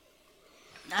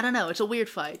 I don't know. It's a weird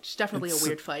fight. It's definitely a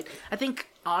weird fight. I think,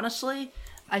 honestly,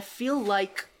 I feel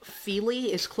like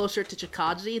Feely is closer to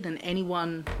Chikadze than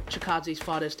anyone Chikadze's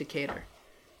fought is to Kattar.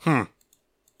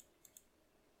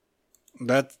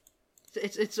 That...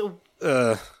 It's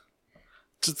a...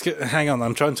 Just hang on,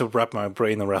 I'm trying to wrap my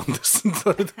brain around this.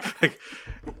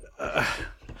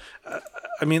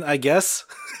 I mean, I guess.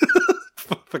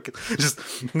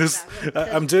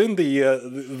 I'm doing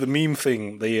the meme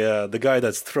thing. The guy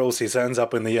that throws his hands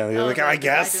up in the air. You're I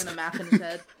guess. Doing the math in his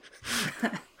head.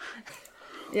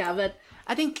 Yeah, but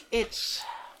I think it's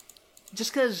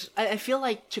just because I feel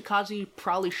like Chikadze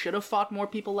probably should have fought more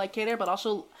people like Kattar, but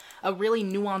also a really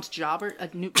nuanced jobber.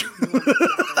 Nuanced jobber.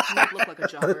 He might look like a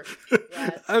jobber.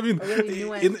 Yeah, I mean, really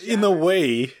in a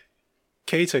way,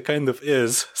 Kattar kind of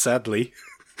is, sadly.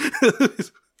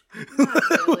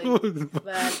 Not really,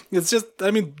 but it's just,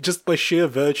 I mean, just by sheer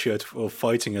virtue of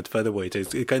fighting at featherweight,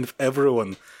 it kind of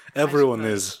everyone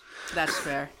is. That's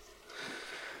fair.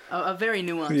 A very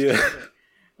nuanced jobber.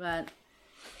 But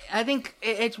I think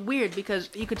it's weird because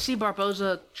you could see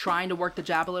Barboza trying to work the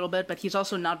jab a little bit, but he's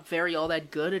also not all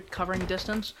that good at covering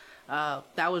distance.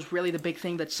 That was really the big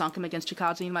thing that sunk him against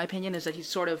Chikadze, in my opinion, is that he's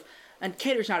sort of... And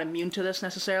Kattar's not immune to this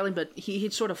necessarily, but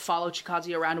he'd sort of follow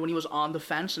Chikadze around when he was on the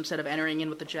fence instead of entering in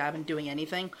with the jab and doing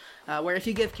anything. Where if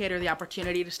you give Kattar the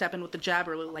opportunity to step in with the jab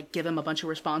or like give him a bunch of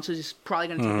responses, he's probably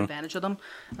going to take advantage of them.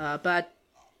 But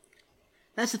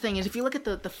that's the thing, is if you look at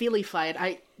the Feely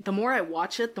fight, the more I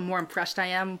watch it, the more impressed I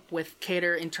am with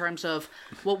Kattar in terms of,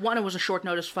 well, one, it was a short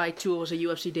notice fight, two, it was a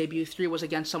UFC debut, three, it was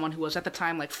against someone who was at the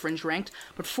time like fringe ranked,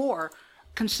 but four,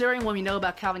 considering what we know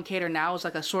about Calvin Kattar now as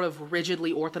like a sort of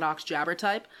rigidly orthodox jabber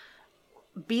type,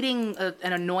 beating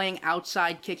an annoying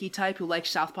outside kicky type who likes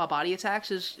southpaw body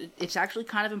attacks it's actually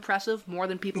kind of impressive, more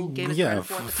than people gave it credit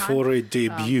for at the time. For a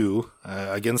debut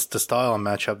against the style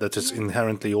matchup that is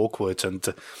inherently awkward, and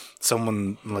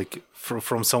someone like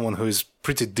from someone who is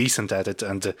pretty decent at it,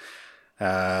 and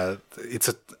it's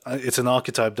an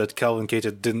archetype that Calvin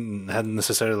Kattar hadn't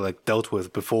necessarily like dealt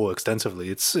with before extensively.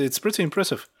 It's pretty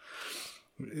impressive.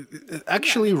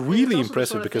 Actually, really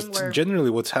impressive, because generally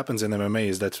what happens in MMA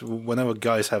is that whenever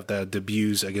guys have their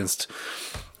debuts against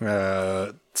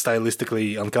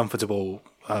stylistically uncomfortable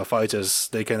fighters,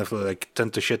 they kind of like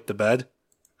tend to shit the bed.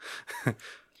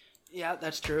 Yeah,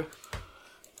 that's true.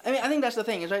 I mean, I think that's the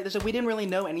thing, is right. So we didn't really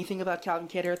know anything about Calvin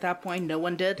Kattar at that point. No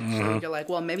one did. So you're like,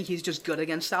 well, maybe he's just good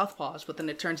against southpaws, but then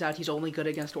it turns out he's only good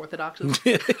against orthodoxes.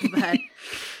 But,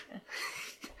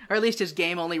 or at least his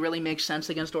game only really makes sense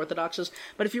against orthodoxes.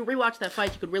 But if you rewatch that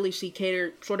fight, you could really see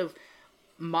Kattar sort of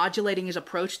modulating his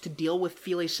approach to deal with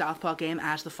Feely's southpaw game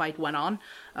as the fight went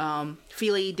on.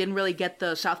 Feely didn't really get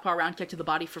the southpaw round kick to the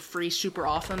body for free super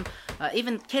often.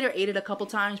 Even Kattar ate it a couple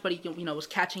times, but he was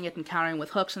catching it and countering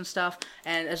with hooks and stuff.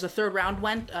 And as the third round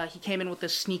went, he came in with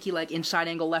this sneaky like inside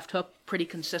angle left hook pretty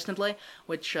consistently,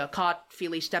 which caught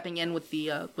Feely stepping in with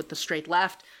the straight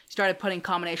left. He started putting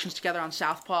combinations together on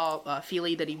southpaw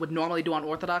Feely that he would normally do on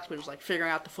orthodox, but he was like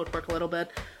figuring out the footwork a little bit.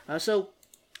 So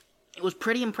it was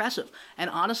pretty impressive. And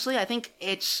honestly, I think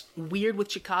it's weird with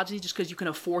Chikadze just because you can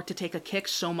afford to take a kick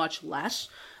so much less.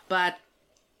 But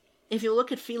if you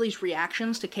look at Feely's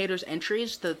reactions to Kattar's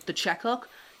entries, the check hook,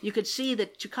 you could see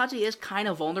that Chikadze is kind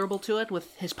of vulnerable to it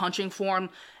with his punching form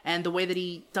and the way that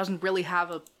he doesn't really have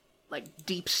a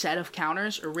deep set of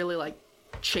counters or really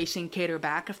chasing Kattar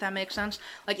back, if that makes sense.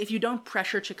 Like, if you don't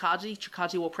pressure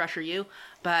Chikadze will pressure you,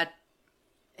 but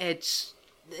it's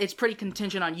it's pretty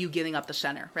contingent on you giving up the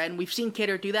center, right? And we've seen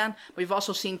Kattar do that, but we've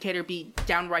also seen Kattar be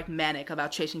downright manic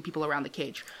about chasing people around the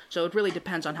cage. So it really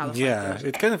depends on how the fight goes.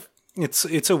 It kind of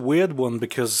it's a weird one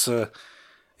because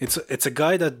it's a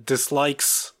guy that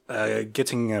dislikes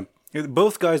getting.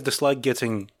 Both guys dislike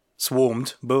getting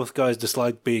swarmed. Both guys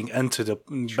dislike being entered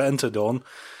on.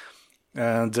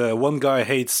 And one guy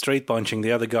hates straight punching,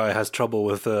 the other guy has trouble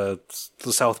with the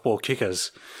southpaw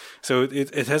kickers. So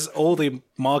it has all the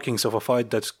markings of a fight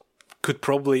that could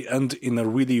probably end in a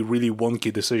really, really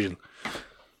wonky decision.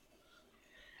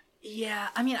 Yeah,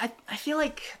 I mean, I feel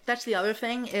like that's the other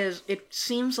thing, is it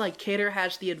seems like Kattar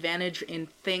has the advantage in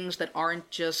things that aren't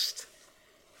just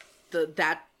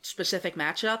that specific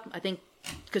matchup. I think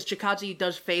because Chikadze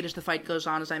does fade as the fight goes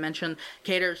on, as I mentioned.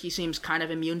 Kattar, he seems kind of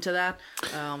immune to that.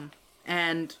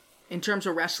 And in terms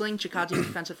of wrestling, Chikadze's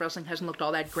defensive wrestling hasn't looked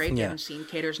all that great. We haven't seen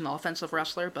Kattar as an offensive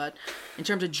wrestler, but in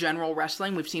terms of general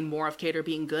wrestling, we've seen more of Kattar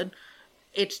being good.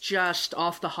 It's just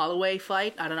off the Holloway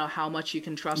fight. I don't know how much you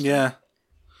can trust him.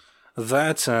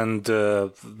 That and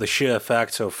the sheer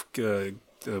fact of,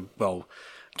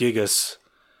 Giga's...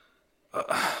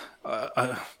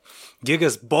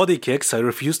 Giga's body kicks, I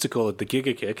refuse to call it the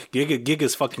Giga kick.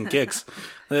 Giga's fucking kicks.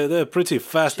 They're pretty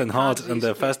fast and hard, and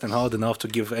they're fast and hard enough to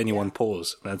give anyone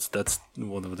pause. That's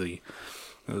one of the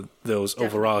those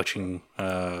overarching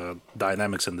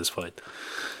dynamics in this fight.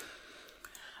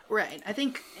 Right. I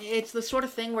think it's the sort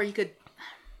of thing where you could,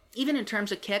 even in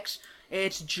terms of kicks,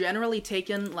 it's generally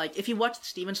taken, like, if you watch the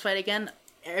Stevens fight again,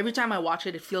 every time I watch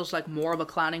it, it feels like more of a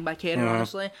clowning by Kattar,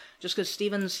 honestly. Just because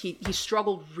Stevens, he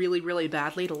struggled really, really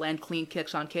badly to land clean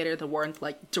kicks on Kattar that weren't,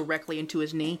 like, directly into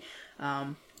his knee.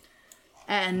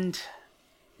 And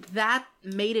that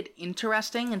made it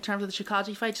interesting in terms of the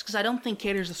Chikadze fight, just because I don't think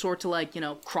Kattar's the sort to, like,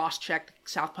 cross-check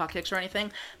southpaw kicks or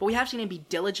anything. But we have seen him be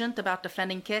diligent about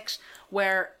defending kicks,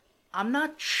 where I'm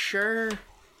not sure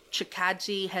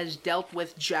Chikadze has dealt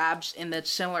with jabs in that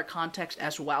similar context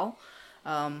as well.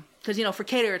 Because, for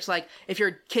Kattar, it's like, if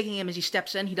you're kicking him as he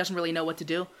steps in, he doesn't really know what to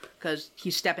do, because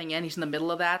he's stepping in, he's in the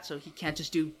middle of that, so he can't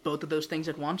just do both of those things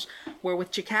at once. Where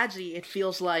with Chikadze, it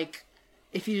feels like,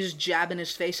 if you just jab in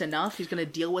his face enough, he's going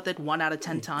to deal with it 1 out of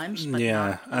 10 times. But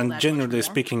and generally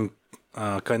speaking,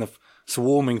 kind of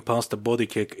swarming past the body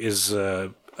kick is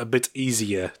a bit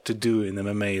easier to do in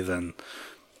MMA than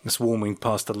swarming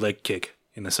past the leg kick,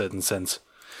 in a certain sense.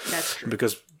 That's true.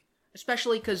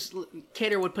 Especially because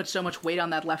Kattar would put so much weight on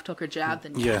that left hook or jab.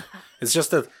 Then it's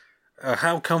just that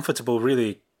how comfortable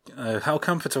really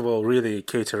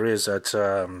Kattar is at.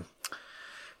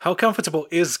 How comfortable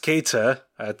is Kattar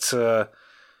at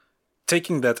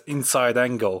taking that inside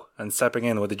angle and stepping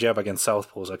in with a jab against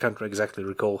southpaws? I can't exactly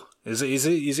recall. Is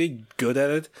he good at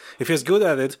it? If he's good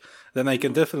at it, then I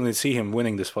can definitely see him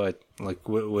winning this fight, like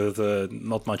with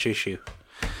not much issue.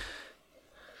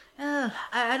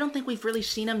 I don't think we've really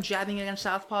seen him jabbing against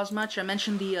southpaws much. I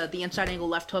mentioned the inside angle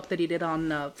left hook that he did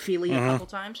on Feely a couple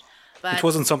times. But it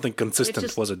wasn't something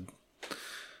consistent, was it?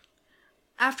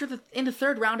 In the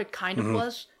third round, it kind of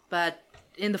was, but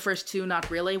in the first two, not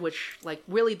really. Which,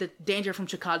 really, the danger from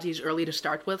Chikadze is early to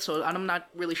start with, so I'm not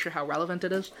really sure how relevant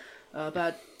it is.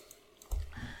 But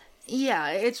yeah,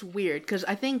 it's weird because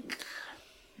I think.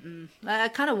 I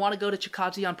kind of want to go to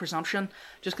Chikadze on presumption,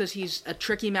 just because he's a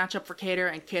tricky matchup for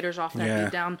Kattar, and Kattar's off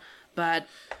that beatdown. But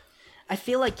I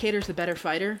feel like Kattar's the better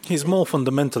fighter. He's more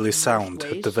fundamentally sound,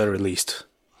 at the very least.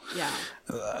 Yeah.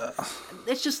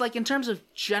 It's just in terms of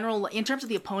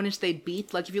the opponents they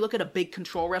beat, if you look at a big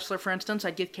control wrestler, for instance,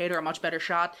 I'd give Kattar a much better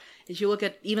shot. If you look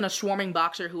at even a swarming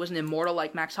boxer who wasn't immortal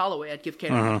like Max Holloway, I'd give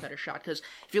Kattar a much better shot. Because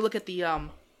if you look at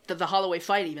the Holloway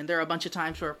fight, even, there are a bunch of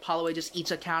times where Holloway just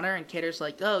eats a counter and Kattar's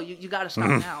like, oh, you gotta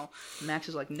stop now. And Max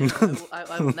is like, no,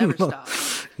 I will never stop.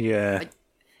 Yeah.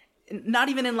 Not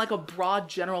even in a broad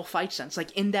general fight sense,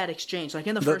 in that exchange,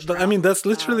 in the first round. I mean, that's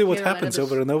literally what happens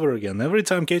over and over again. Every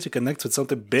time Kattar connects with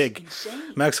something big,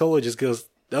 Max Holloway just goes,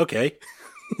 okay,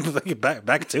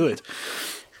 back to it.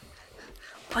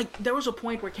 There was a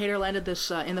point where Kattar landed this,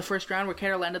 in the first round,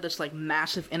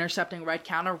 massive intercepting right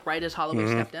counter right as Holloway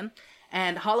stepped in.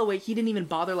 And Holloway, he didn't even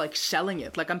bother, selling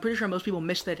it. I'm pretty sure most people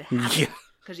missed that it happened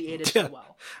because he ate it so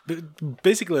well.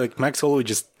 Basically, Max Holloway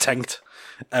just tanked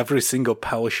every single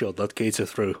power shot that Kattar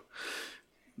threw.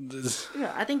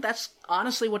 Yeah, I think that's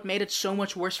honestly what made it so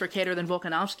much worse for Kattar than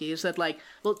Volkanovski, is that,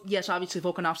 yes, obviously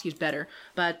Volkanovski's better,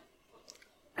 but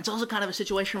it's also kind of a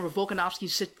situation where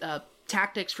Volkanovski's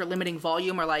tactics for limiting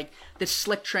volume are, this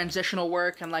slick transitional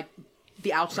work and,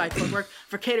 the outside footwork.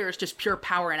 For Kattar, it's just pure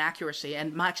power and accuracy,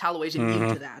 and Max Holloway's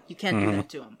immune to that. You can't do that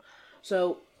to him.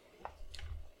 So,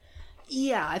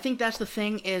 Yeah, I think that's the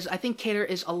thing is I think Cater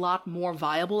is a lot more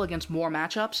viable against more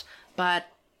matchups, but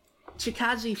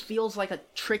Chikadze feels like a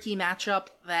tricky matchup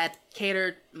that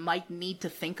Cater might need to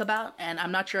think about, and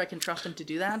I'm not sure I can trust him to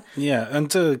do that. Yeah,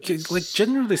 and like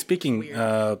generally speaking,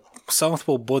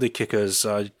 southpaw body kickers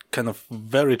are kind of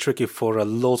very tricky for a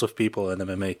lot of people in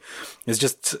MMA. It's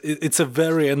just it's a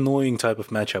very annoying type of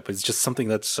matchup. It's just something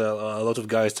that a lot of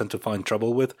guys tend to find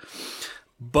trouble with.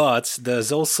 But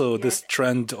there's also this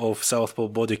trend of southpaw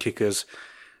body kickers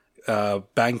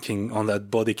banking on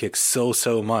that body kick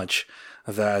so much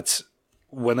that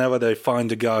whenever they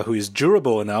find a guy who is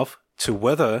durable enough to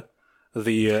weather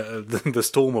the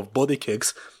storm of body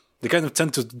kicks, they kind of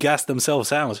tend to gas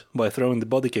themselves out by throwing the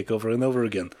body kick over and over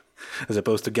again, as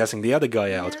opposed to gassing the other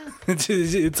guy out.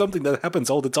 It's something that happens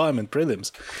all the time in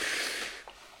prelims.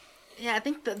 Yeah, I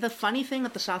think the funny thing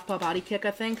with the southpaw body kick,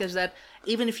 I think, is that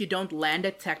even if you don't land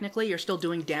it technically, you're still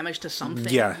doing damage to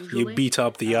something. Yeah, usually. You beat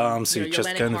up the arms, you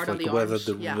just kind of like weather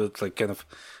like kind of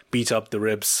beat up the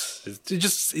ribs. It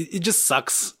just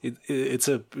sucks. It's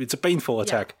a painful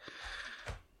attack.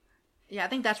 Yeah, I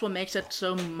think that's what makes it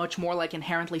so much more like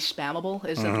inherently spammable.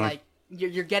 Is that like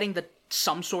you're getting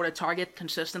some sort of target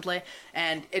consistently,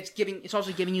 and it's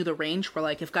also giving you the range where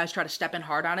like if guys try to step in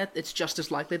hard on it, it's just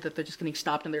as likely that they're just getting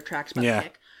stopped in their tracks by the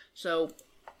kick. So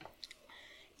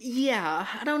yeah,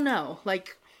 I don't know.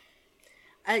 Like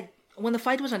when the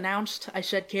fight was announced, I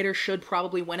said Cater should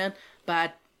probably win it,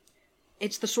 but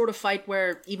it's the sort of fight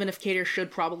where even if Cater should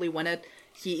probably win it,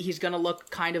 he's gonna look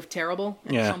kind of terrible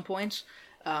at some points.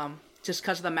 Just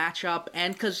because of the matchup,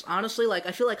 and because honestly, like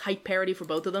I feel like height parity for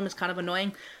both of them is kind of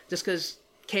annoying. Just because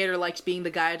Cater likes being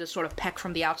the guy to sort of peck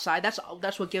from the outside.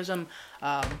 That's what gives him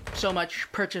so much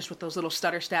purchase with those little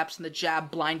stutter steps and the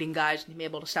jab blinding guys and being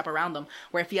able to step around them.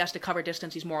 Where if he has to cover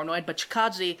distance, he's more annoyed. But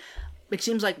Chikadze, it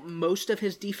seems like most of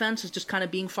his defense is just kind of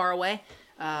being far away.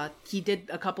 He did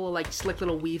a couple of like slick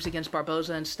little weaves against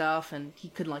Barboza and stuff, and he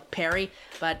could like parry,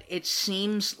 but it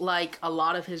seems like a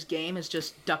lot of his game is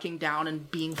just ducking down and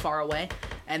being far away,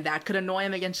 and that could annoy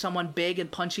him against someone big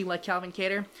and punchy like Calvin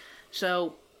Kattar.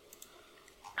 So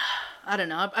I don't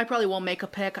know. I probably won't make a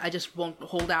pick. I just won't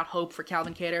hold out hope for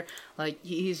Calvin Kattar. Like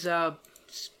he's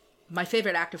my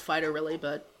favorite active fighter, really,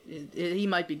 but he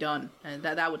might be done, and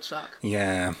that would suck.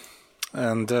 Yeah.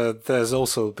 And there's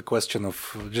also the question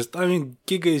of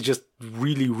Giga is just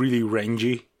really, really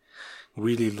rangy,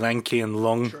 really lanky and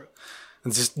long. True.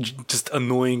 And just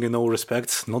annoying in all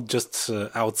respects, not just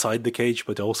outside the cage,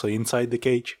 but also inside the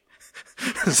cage.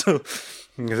 So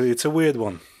it's a weird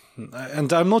one.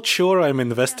 And I'm not sure I'm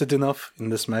invested enough in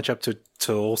this matchup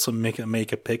to also make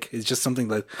a pick. It's just something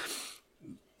that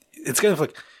it's kind of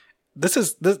like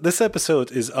this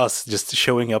episode is us just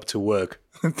showing up to work.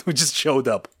 We just showed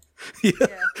up. Yeah.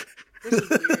 This is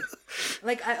weird.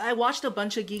 Like I watched a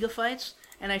bunch of Giga fights,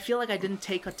 and I feel like I didn't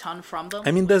take a ton from them. I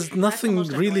mean, there's nothing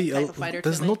really.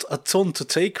 There's not a ton to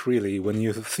take really when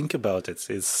you think about it.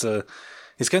 It's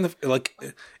kind of like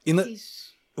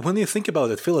when you think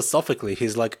about it philosophically,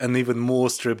 he's like an even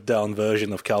more stripped down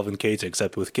version of Calvin Kattar,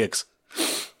 except with kicks.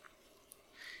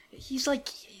 He's like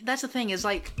that's the thing is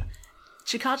like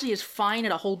Chikadze is fine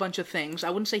at a whole bunch of things. I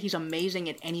wouldn't say he's amazing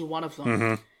at any one of them.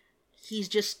 Mm-hmm. He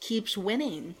just keeps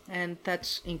winning, and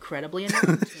that's incredibly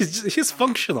annoying. He's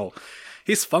functional.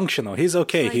 He's functional. He's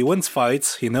okay. Like, he wins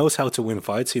fights. He knows how to win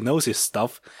fights. He knows his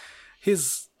stuff.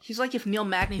 He's like if Neil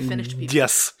Magny finished people.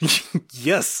 Yes.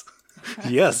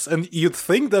 Yes. And you'd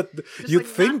think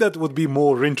that would be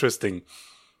more interesting.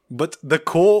 But the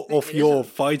core of your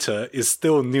fighter is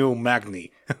still Neil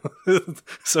Magny.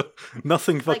 So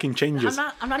nothing fucking changes.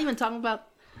 I'm not even talking about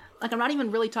I'm not even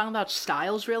really talking about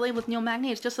styles, really, with Neil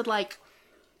Magny. It's just that, like,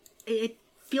 it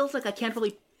feels like I can't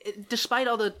really... Despite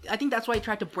all the... I think that's why he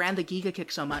tried to brand the Giga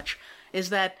kick so much,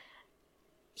 is that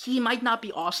he might not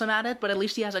be awesome at it, but at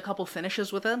least he has a couple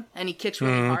finishes with it, and he kicks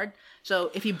really hard.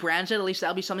 So if he brands it, at least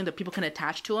that'll be something that people can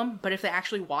attach to him. But if they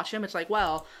actually watch him, it's like,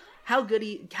 well, how good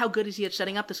is he at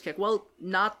setting up this kick? Well,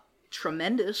 not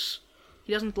tremendous.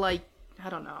 He doesn't, like... I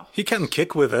don't know. He can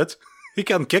kick with it. He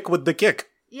can kick with the kick.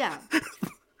 Yeah.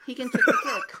 He can kick the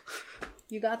kick.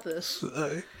 You got this.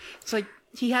 It's like,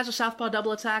 he has a southpaw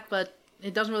double attack, but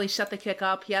it doesn't really set the kick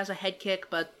up. He has a head kick,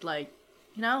 but, like,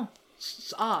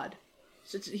 it's odd.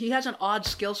 He has an odd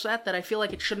skill set that I feel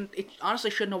like it honestly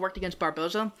shouldn't have worked against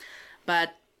Barboza,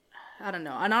 but I don't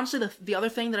know. And honestly, the other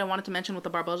thing that I wanted to mention with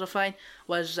the Barboza fight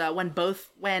was when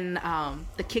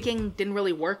the kicking didn't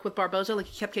really work with Barboza, like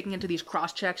he kept kicking into these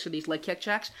cross checks or these leg kick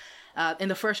checks. In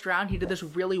the first round, he did this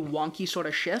really wonky sort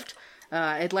of shift.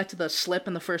 It led to the slip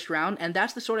in the first round, and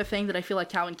that's the sort of thing that I feel like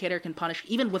Calvin Kattar can punish,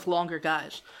 even with longer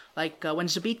guys. Like, when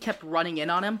Zabit kept running in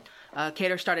on him,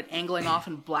 Kattar started angling off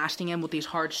and blasting him with these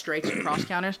hard straights and cross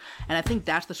counters, and I think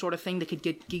that's the sort of thing that could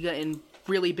get Giga in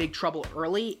really big trouble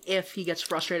early if he gets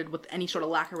frustrated with any sort of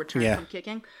lack of return from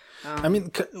kicking.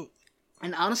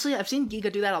 And honestly, I've seen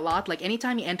Giga do that a lot. Like,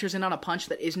 anytime he enters in on a punch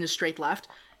that isn't a straight left,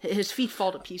 his feet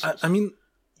fall to pieces. I mean,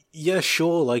 yeah,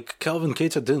 sure, like, Calvin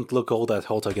Kattar didn't look all that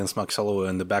hot against Max Holloway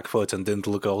in the back foot and didn't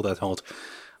look all that hot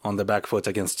on the back foot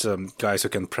against guys who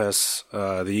can press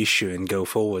the issue and go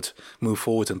forward, move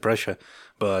forward and pressure.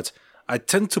 But I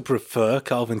tend to prefer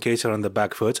Calvin Kattar on the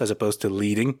back foot as opposed to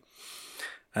leading.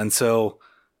 And so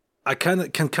I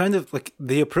can kind of, like,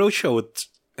 the approach I would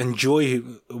enjoy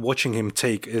watching him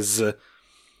take is...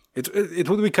 It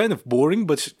would be kind of boring,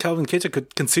 but Calvin Kattar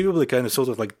could conceivably kind of sort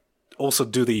of like also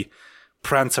do the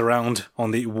prance around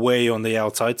on the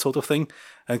outside sort of thing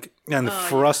and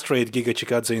frustrate Giga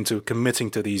Chikadze into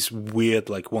committing to these weird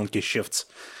like wonky shifts.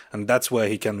 And that's where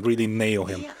he can really nail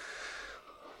him. Yeah.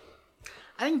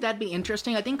 I think that'd be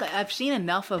interesting. I think I've seen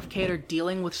enough of Kattar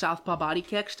dealing with southpaw body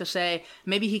kicks to say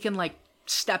maybe he can like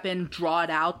step in, draw it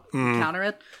out, counter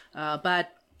it.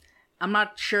 But I'm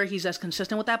not sure he's as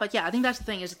consistent with that, but yeah, I think that's the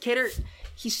thing, is Kattar,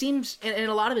 he seems, in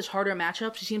a lot of his harder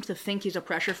matchups, he seems to think he's a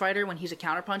pressure fighter when he's a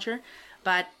counterpuncher,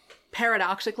 but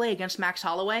paradoxically, against Max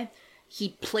Holloway,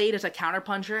 he played as a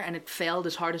counterpuncher, and it failed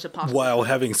as hard as it possibly While could.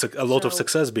 having a lot of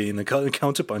success being a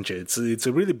counterpuncher. It's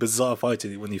a really bizarre fight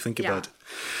when you think about it.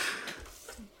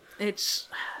 It's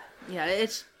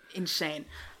insane,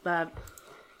 but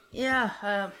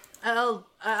yeah,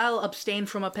 I'll abstain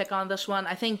from a pick on this one.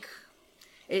 I think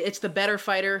it's the better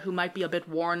fighter who might be a bit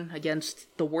worn against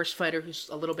the worse fighter who's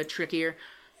a little bit trickier.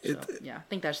 So, I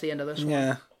think that's the end of this one.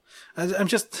 Yeah. I'm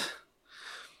just...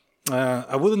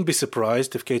 I wouldn't be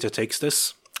surprised if Kattar takes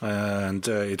this, and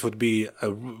it would be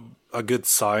a good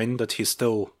sign that he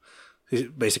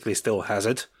basically still has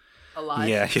it. Alive?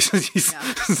 Yeah, he's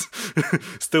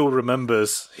still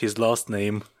remembers his last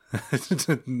name.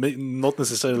 Not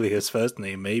necessarily his first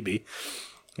name, maybe.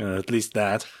 At least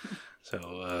that.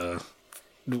 So...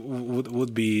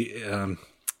 would be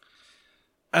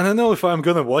I don't know if I'm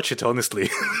gonna watch it, honestly.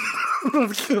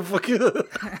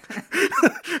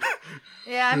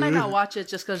 Yeah, I might not watch it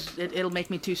just because it'll make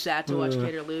me too sad to watch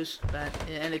Kattar lose,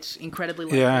 and it's incredibly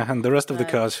likely. Yeah, and the rest of the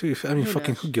cards, who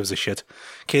gives a shit?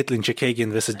 Caitlin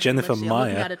Chikagian versus Jennifer Maia. I'm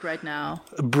looking at it right now.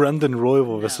 Brandon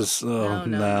Royval versus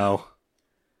no.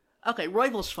 Okay,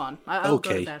 Royval's fun. I'll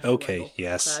go to that for Royval,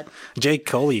 yes. but... Jake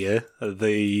Collier,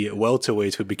 the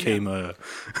welterweight who became a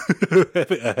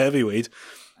heavyweight.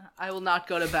 I will not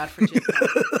go to bat for Jake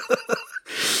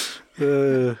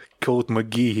Collier. Colt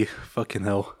McGee, fucking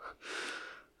hell.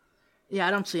 Yeah,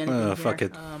 I don't see anything here. Fuck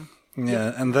it.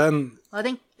 And then... I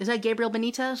think, is that Gabriel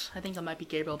Benitez? I think that might be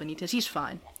Gabriel Benitez. He's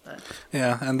fine. But...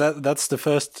 Yeah, and that's the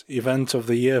first event of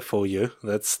the year for you.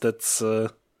 That's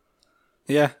the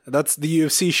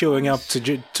UFC showing up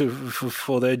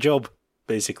for their job,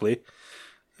 basically.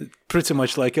 Pretty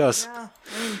much like us.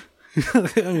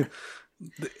 Yeah,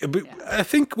 I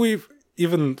think we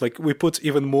put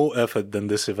even more effort than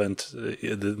this event,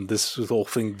 this whole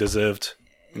thing deserved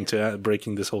into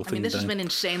breaking this whole thing this down. has been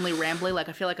insanely rambly. Like,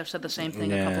 I feel like I've said the same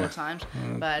thing a couple of times.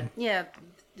 But, yeah,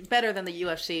 better than the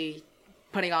UFC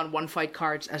putting on one-fight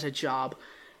cards as a job.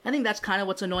 I think that's kind of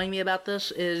what's annoying me about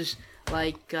this is,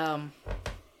 like,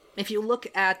 if you look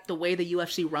at the way the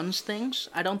UFC runs things,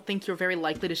 I don't think you're very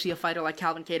likely to see a fighter like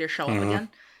Calvin Kattar show up again.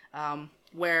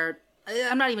 Where,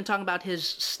 I'm not even talking about his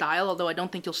style, although I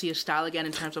don't think you'll see his style again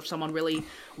in terms of someone really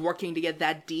working to get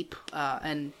that deep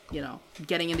and,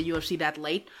 getting in the UFC that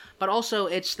late. But also,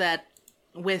 it's that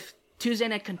with Tuesday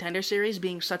Night Contender Series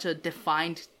being such a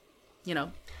defined,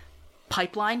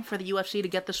 pipeline for the UFC to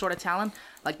get this sort of talent,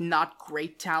 like not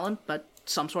great talent, but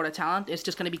some sort of talent, it's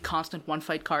just going to be constant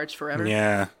one-fight cards forever.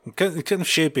 Yeah, kind of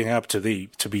shaping up to be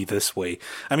this way.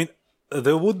 I mean,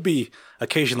 there would be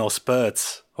occasional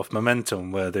spurts of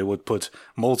momentum where they would put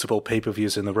multiple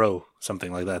pay-per-views in a row,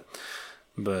 something like that.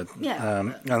 But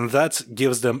and that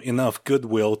gives them enough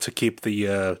goodwill to keep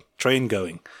the train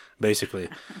going. Basically,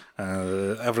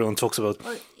 everyone talks about.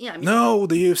 No,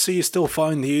 the UFC is still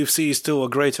fine. The UFC is still a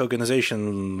great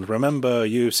organization. Remember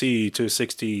UFC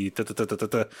 260.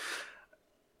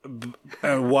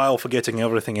 While forgetting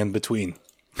everything in between,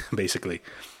 basically.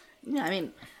 Yeah,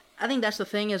 I think that's the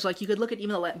thing is, like, you could look at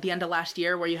even the end of last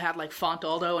year where you had, like, Font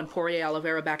Aldo and Poirier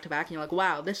Oliveira back-to-back, and you're like,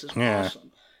 wow, this is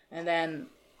awesome. And then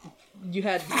you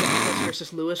had Lewis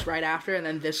versus Lewis right after, and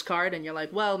then this card, and you're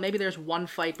like, well, maybe there's one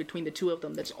fight between the two of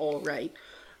them that's all right.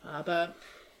 But,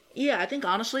 Yeah, I think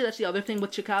honestly that's the other thing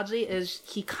with Chikadze is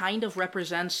he kind of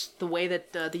represents the way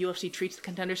that the UFC treats the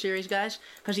Contender Series guys,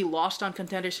 because he lost on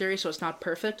Contender Series, so it's not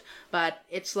perfect, but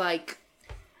it's like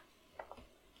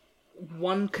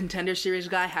one Contender Series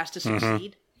guy has to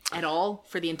succeed at all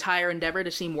for the entire endeavor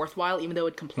to seem worthwhile, even though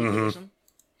it completely isn't.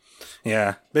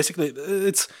 Yeah, basically,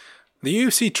 it's the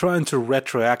UFC trying to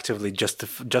retroactively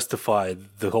justify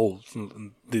the whole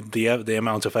the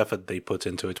amount of effort they put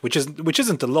into it, which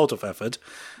isn't a lot of effort,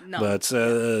 but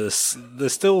they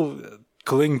still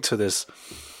cling to this.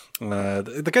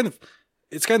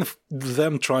 It's kind of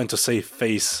them trying to save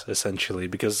face essentially,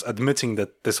 because admitting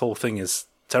that this whole thing is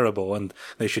terrible and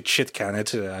they should shit can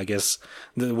it, I guess,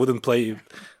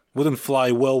 wouldn't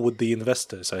fly well with the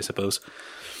investors, I suppose.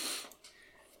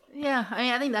 Yeah, I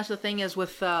mean, I think that's the thing is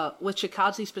with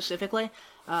Chikadze specifically,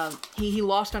 he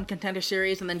lost on Contender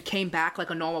Series and then came back like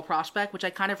a normal prospect, which I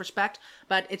kind of respect,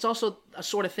 but it's also a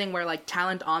sort of thing where like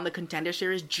talent on the Contender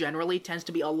Series generally tends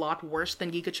to be a lot worse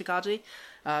than Giga Chikadze,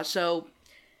 so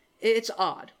it's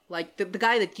odd. Like, the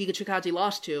guy that Giga Chikadze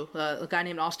lost to, a guy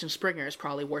named Austin Springer, is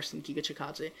probably worse than Giga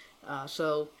Chikadze,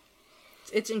 so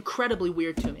it's incredibly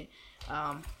weird to me.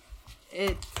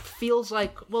 It feels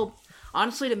like, well,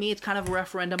 honestly, to me, it's kind of a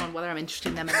referendum on whether I'm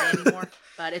interested in MMA anymore,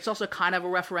 but it's also kind of a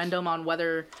referendum on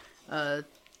whether the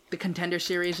Contender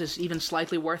Series is even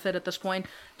slightly worth it at this point,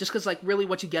 just because, like, really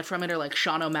what you get from it are, like,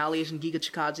 Sean O'Malley's and Giga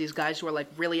Chikadze's, guys who are, like,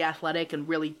 really athletic and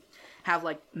really have,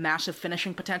 like, massive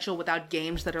finishing potential without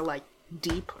games that are, like,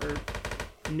 deep or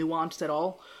nuanced at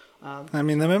all. I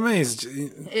mean,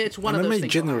 it's one of those MMA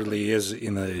things generally is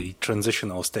in a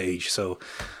transitional stage, so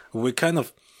we kind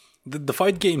of the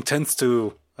fight game tends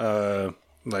to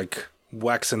like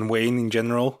wax and wane in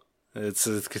general. But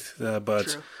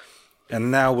True.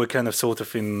 And now we're kind of sort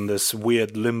of in this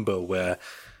weird limbo where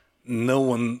no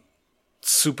one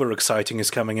super exciting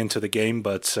is coming into the game,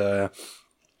 but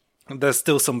there's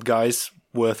still some guys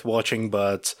worth watching,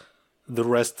 but the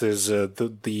rest is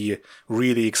the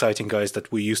really exciting guys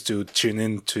that we used to tune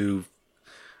in to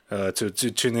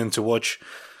watch.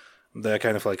 They're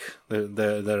kind of like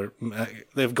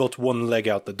they've got one leg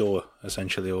out the door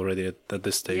essentially already at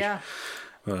this stage. Yeah.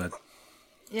 But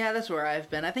Yeah, that's where I've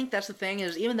been. I think that's the thing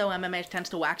is, even though MMA tends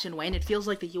to wax and wane, it feels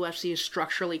like the UFC is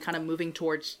structurally kind of moving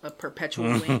towards a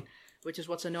perpetual wane, which is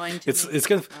what's annoying to me. It's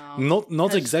kind of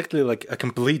not exactly like a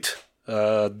complete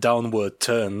downward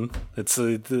turn. It's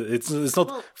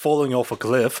not falling off a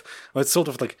cliff. It's sort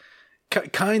of like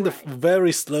kind of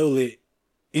very slowly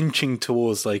inching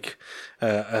towards like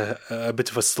a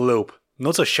bit of a slope.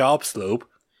 Not a sharp slope.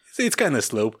 It's kind of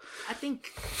slope. I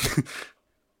think.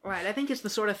 Right, I think it's the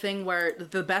sort of thing where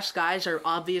the best guys are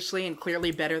obviously and clearly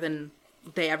better than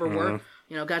they ever were.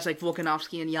 You know, guys like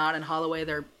Volkanovski and Jan and Holloway,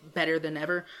 they're better than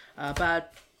ever.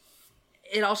 But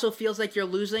it also feels like you're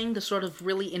losing the sort of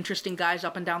really interesting guys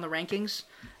up and down the rankings.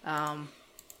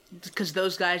 Because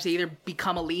those guys, they either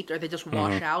become elite or they just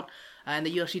wash out. And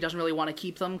the UFC doesn't really want to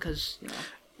keep them because, you know...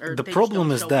 The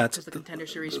problem is that the Contender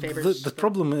Series favors the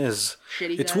problem is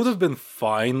shitty it guys. would have been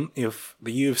fine if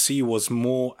the UFC was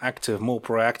more active, more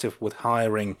proactive with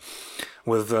hiring,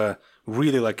 with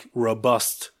really like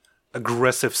robust,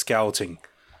 aggressive scouting.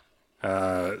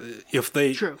 If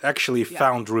they actually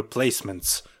found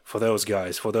replacements for those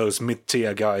guys, for those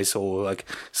mid-tier guys or like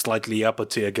slightly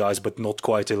upper-tier guys, but not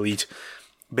quite elite,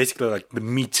 basically like the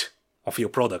meat of your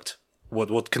product,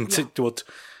 what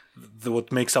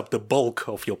makes up the bulk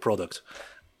of your product.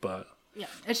 But yeah,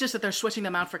 it's just that they're switching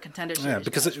them out for Contender Series,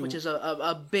 because which is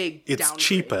a big it's downgrade.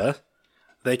 cheaper.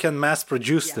 They can mass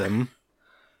produce them.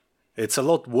 It's a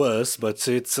lot worse, but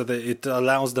it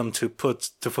allows them to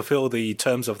fulfill the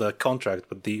terms of their contract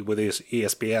with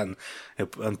ESPN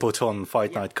and put on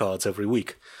fight night cards every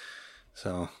week.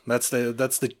 So that's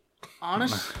the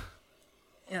honest.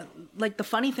 Yeah, like the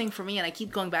funny thing for me, and I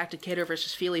keep going back to Kattar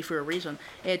versus Feely for a reason.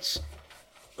 It's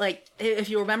like, if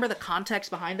you remember the context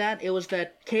behind that, it was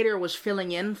that Kattar was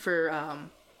filling in for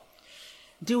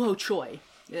Doo-Ho Choi.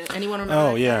 Anyone remember?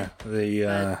 Oh yeah,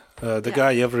 the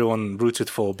guy everyone rooted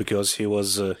for because he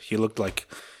looked like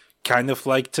kind of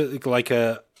like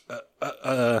a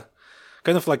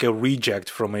reject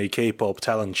from a K-pop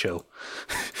talent show.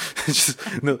 just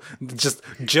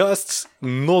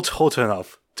not hot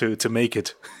enough to make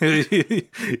it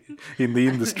in the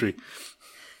industry.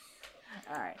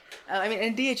 All right. I mean,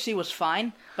 and DHC was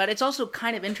fine, but it's also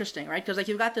kind of interesting, right? Because like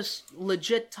you've got this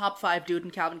legit top 5 dude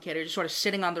in Calvin Kattar just sort of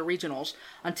sitting on the regionals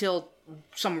until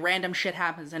some random shit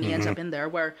happens and he ends up in there.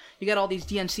 Where you got all these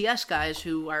DNCS guys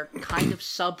who are kind of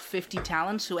sub 50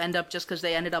 talents who end up just because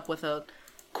they ended up with a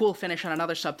cool finish on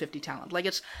another sub 50 talent. Like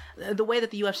it's the way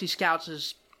that the UFC scouts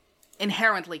is.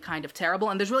 inherently kind of terrible,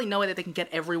 and there's really no way that they can get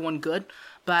everyone good,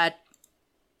 but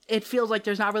it feels like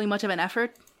there's not really much of an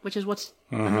effort, which is what's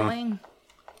annoying.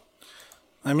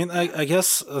 I mean, I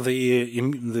guess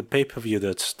the pay-per-view,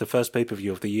 that's the first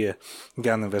pay-per-view of the year,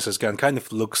 Gunn versus Gunn, kind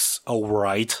of looks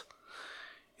alright.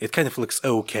 It kind of looks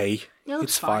okay.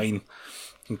 It's fine.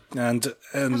 And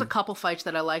there's a couple fights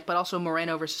that I like, but also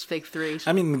Moreno versus Fig 3. So.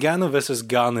 I mean, Gunn versus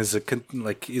Gunn is a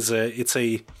compelling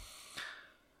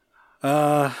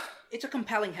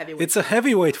heavyweight. It's a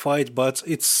heavyweight fight, but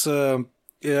it's a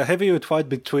heavyweight fight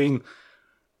between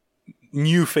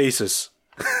new faces.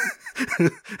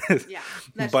 Yeah,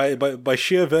 by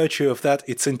sheer virtue of that,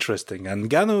 it's interesting. And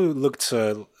Ngannou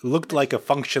looked like a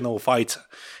functional fighter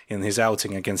in his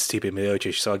outing against Stipe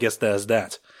Miocic, so I guess there's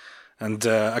that. And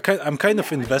I'm kind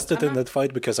of invested in that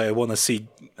fight because I want to see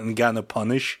Ngannou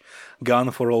punish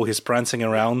Gunn for all his prancing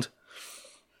around.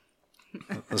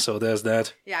 So there's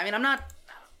that. Yeah, I mean, I'm not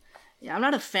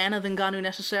a fan of Ngannou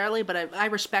necessarily, but I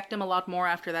respect him a lot more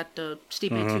after that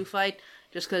Stipe 2 fight.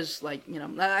 Just because, like, you know,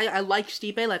 I like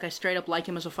Stipe, like, I straight up like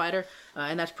him as a fighter,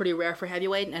 and that's pretty rare for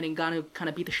heavyweight, and Ngannou kind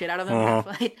of beat the shit out of him in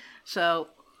that fight. So,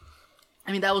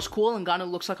 I mean, that was cool, and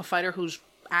Ngannou looks like a fighter who's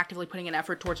actively putting an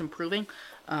effort towards improving,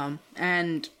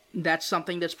 and that's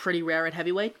something that's pretty rare at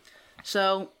heavyweight.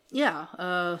 So, yeah,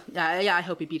 I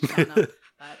hope he beats Ngannou.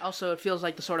 Also, it feels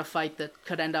like the sort of fight that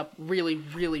could end up really,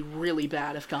 really, really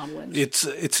bad if Gunn wins.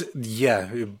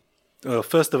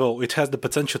 First of all, it has the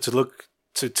potential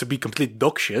to be complete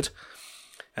dog shit,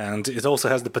 and it also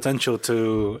has the potential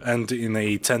to end in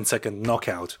a 10-second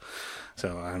knockout.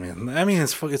 So I mean,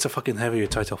 it's a fucking heavy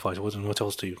title fight. What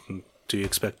else do you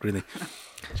expect, really?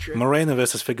 Moreno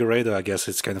versus Figueiredo, I guess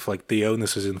it's kind of like the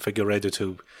onus is in Figueiredo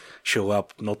to show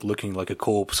up not looking like a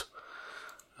corpse.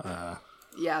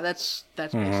 Yeah, that's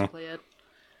basically it.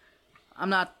 I'm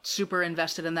not super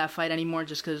invested in that fight anymore,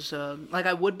 just because, like,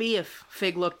 I would be if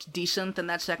Fig looked decent in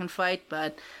that second fight,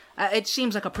 but it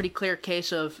seems like a pretty clear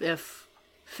case of if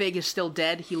Fig is still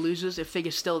dead, he loses. If Fig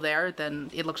is still there,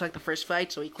 then it looks like the first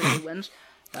fight, so he clearly wins.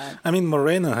 I mean,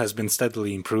 Moreno has been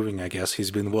steadily improving, I guess.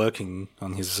 He's been working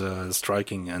on his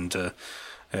striking and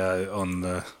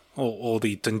on all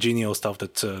the Tangenio stuff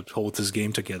that holds his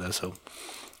game together, so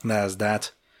there's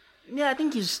that. Yeah, I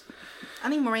think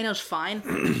Moreno's fine.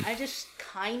 I just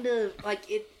kind of, like,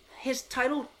 his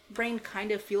title reign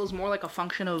kind of feels more like a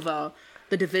function of the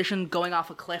division going off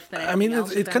a cliff than anything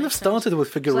else. It kind of started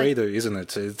with Figueiredo, isn't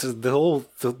it? It's the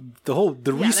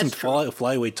recent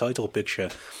flyweight title picture,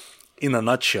 in a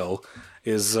nutshell,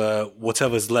 is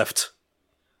whatever's left.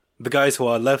 The guys who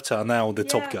are left are now the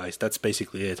top guys. That's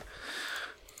basically it.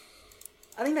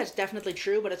 I think that's definitely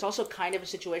true, but it's also kind of a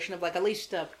situation of, like, at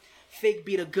least Fig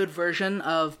beat a good version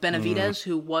of Benavidez,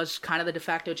 who was kind of the de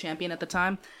facto champion at the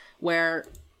time, where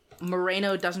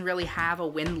Moreno doesn't really have a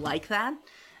win like that.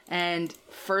 And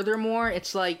furthermore,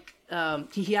 it's like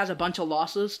he has a bunch of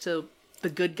losses to the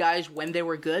good guys when they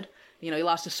were good. You know, he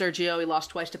lost to Sergio, he lost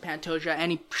twice to Pantoja,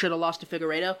 and he should have lost to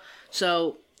Figueiredo.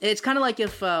 So it's kind of like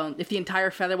if the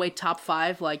entire featherweight top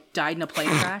 5 like died in a plane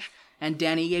crash and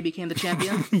Dan Ige became the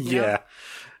champion. You know?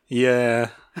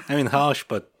 Yeah. I mean, harsh,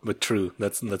 but true.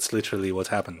 That's literally what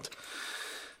happened.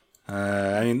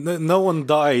 I mean, no one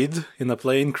died in a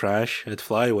plane crash at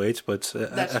flyweight, but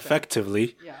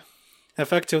effectively,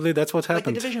 that's what happened.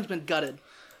 Like, the division's been gutted.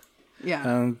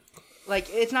 Yeah. Like,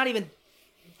 it's not even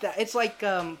that. It's like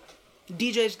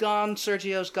DJ's gone,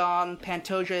 Sergio's gone,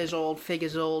 Pantoja is old, Fig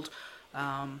is old.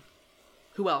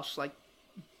 Who else? Like,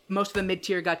 most of the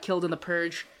mid-tier got killed in the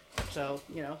purge. So,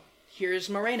 you know, here's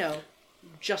Moreno.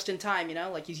 Just in time, you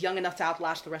know? Like, he's young enough to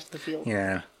outlast the rest of the field.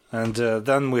 Yeah. And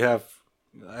then we have,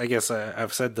 I guess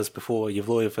I've said this before,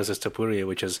 Yevloyev versus Topuria,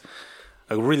 which is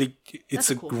really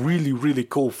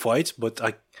cool fight, but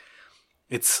I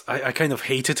kind of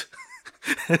hate it.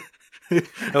 I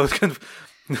was kind of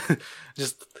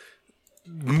just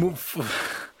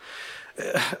move.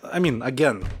 I mean,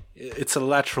 again, it's a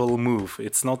lateral move.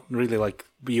 It's not really like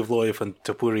Yevloyev and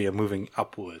Topuria moving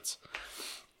upwards.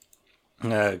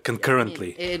 Concurrently.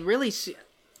 Yeah, I mean, it really,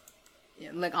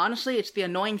 like, honestly, it's the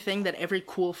annoying thing that every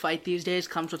cool fight these days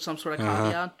comes with some sort of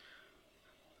caveat.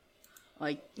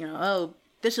 Like, you know, oh,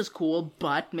 this is cool,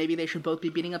 but maybe they should both be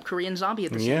beating up Korean Zombie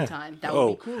at the same time. That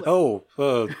would be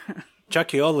cooler.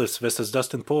 Chucky Ollis versus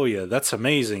Dustin Poirier. That's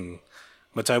amazing.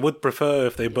 But I would prefer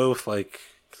if they both, like,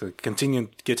 continue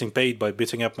getting paid by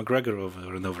beating up McGregor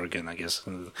over and over again, I guess.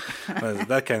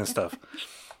 That kind of stuff.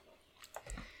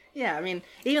 Yeah, I mean,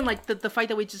 even like the fight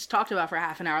that we just talked about for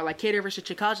half an hour, like Kato versus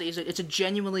Chikaze, it's a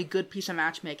genuinely good piece of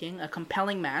matchmaking, a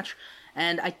compelling match,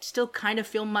 and I still kind of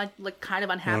feel kind of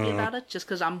unhappy about it, just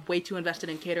because I'm way too invested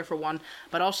in Kato for one,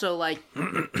 but also like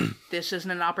this isn't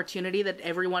an opportunity that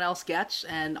everyone else gets,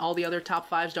 and all the other top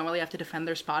fives don't really have to defend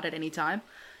their spot at any time,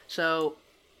 so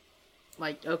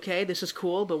like okay, this is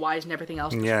cool, but why isn't everything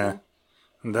else this cool?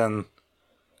 And then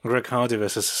Greg Hardy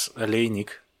versus Oleinik.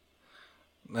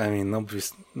 I mean,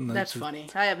 obviously... That's funny.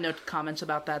 I have no comments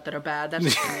about that are bad.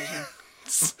 That's amazing.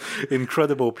 It's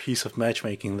incredible piece of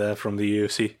matchmaking there from the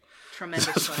UFC.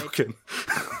 Tremendous fight.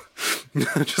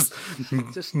 Just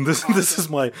this is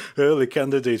my early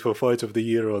candidate for Fight of the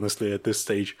Year, honestly, at this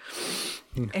stage.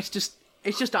 It's just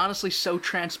honestly so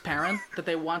transparent that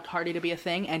they want Hardy to be a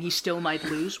thing, and he still might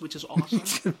lose, which is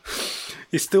awesome.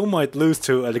 He still might lose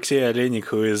to Alexei Oleinik,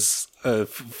 who is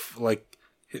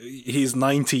he's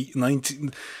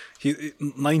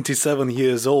 97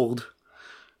 years old,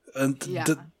 and yeah,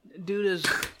 dude is.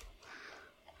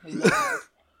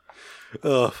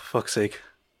 Oh, for fuck's sake!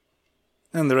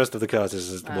 And the rest of the card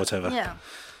is whatever. Yeah.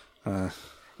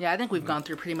 Yeah, I think we've gone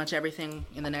through pretty much everything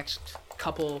in the next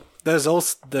couple. There's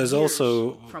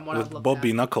also from what with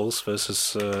Bobby Knuckles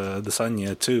versus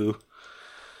Desanya too.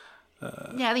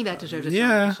 Yeah, I think that deserves a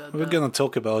episode, we're gonna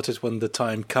talk about it when the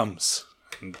time comes.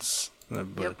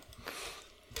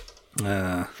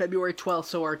 February 12th,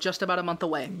 so we're just about a month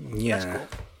away. Yeah. That's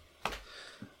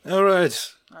cool. All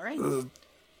right.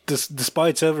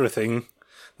 Despite everything,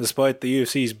 despite the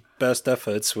UFC's best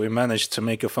efforts, we managed to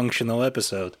make a functional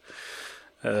episode.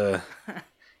 Yeah,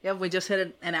 we just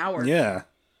hit an hour. Yeah.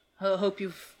 Hope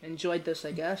you've enjoyed this,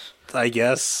 I guess.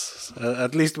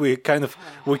 At least we're kind of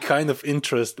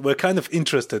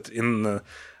interested in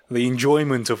the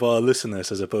enjoyment of our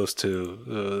listeners as opposed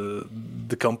to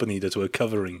the company that we're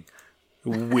covering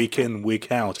week in,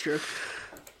 week out. True.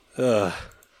 All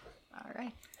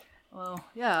right. Well,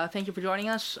 yeah. Thank you for joining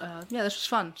us. Yeah, this was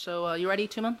fun. So, you ready,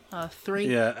 Timon? 3.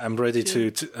 Yeah, I'm ready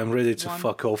to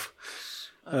fuck off.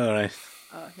 All right.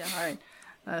 Yeah. All right.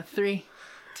 3,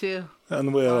 2.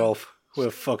 And we're off. We're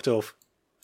fucked off.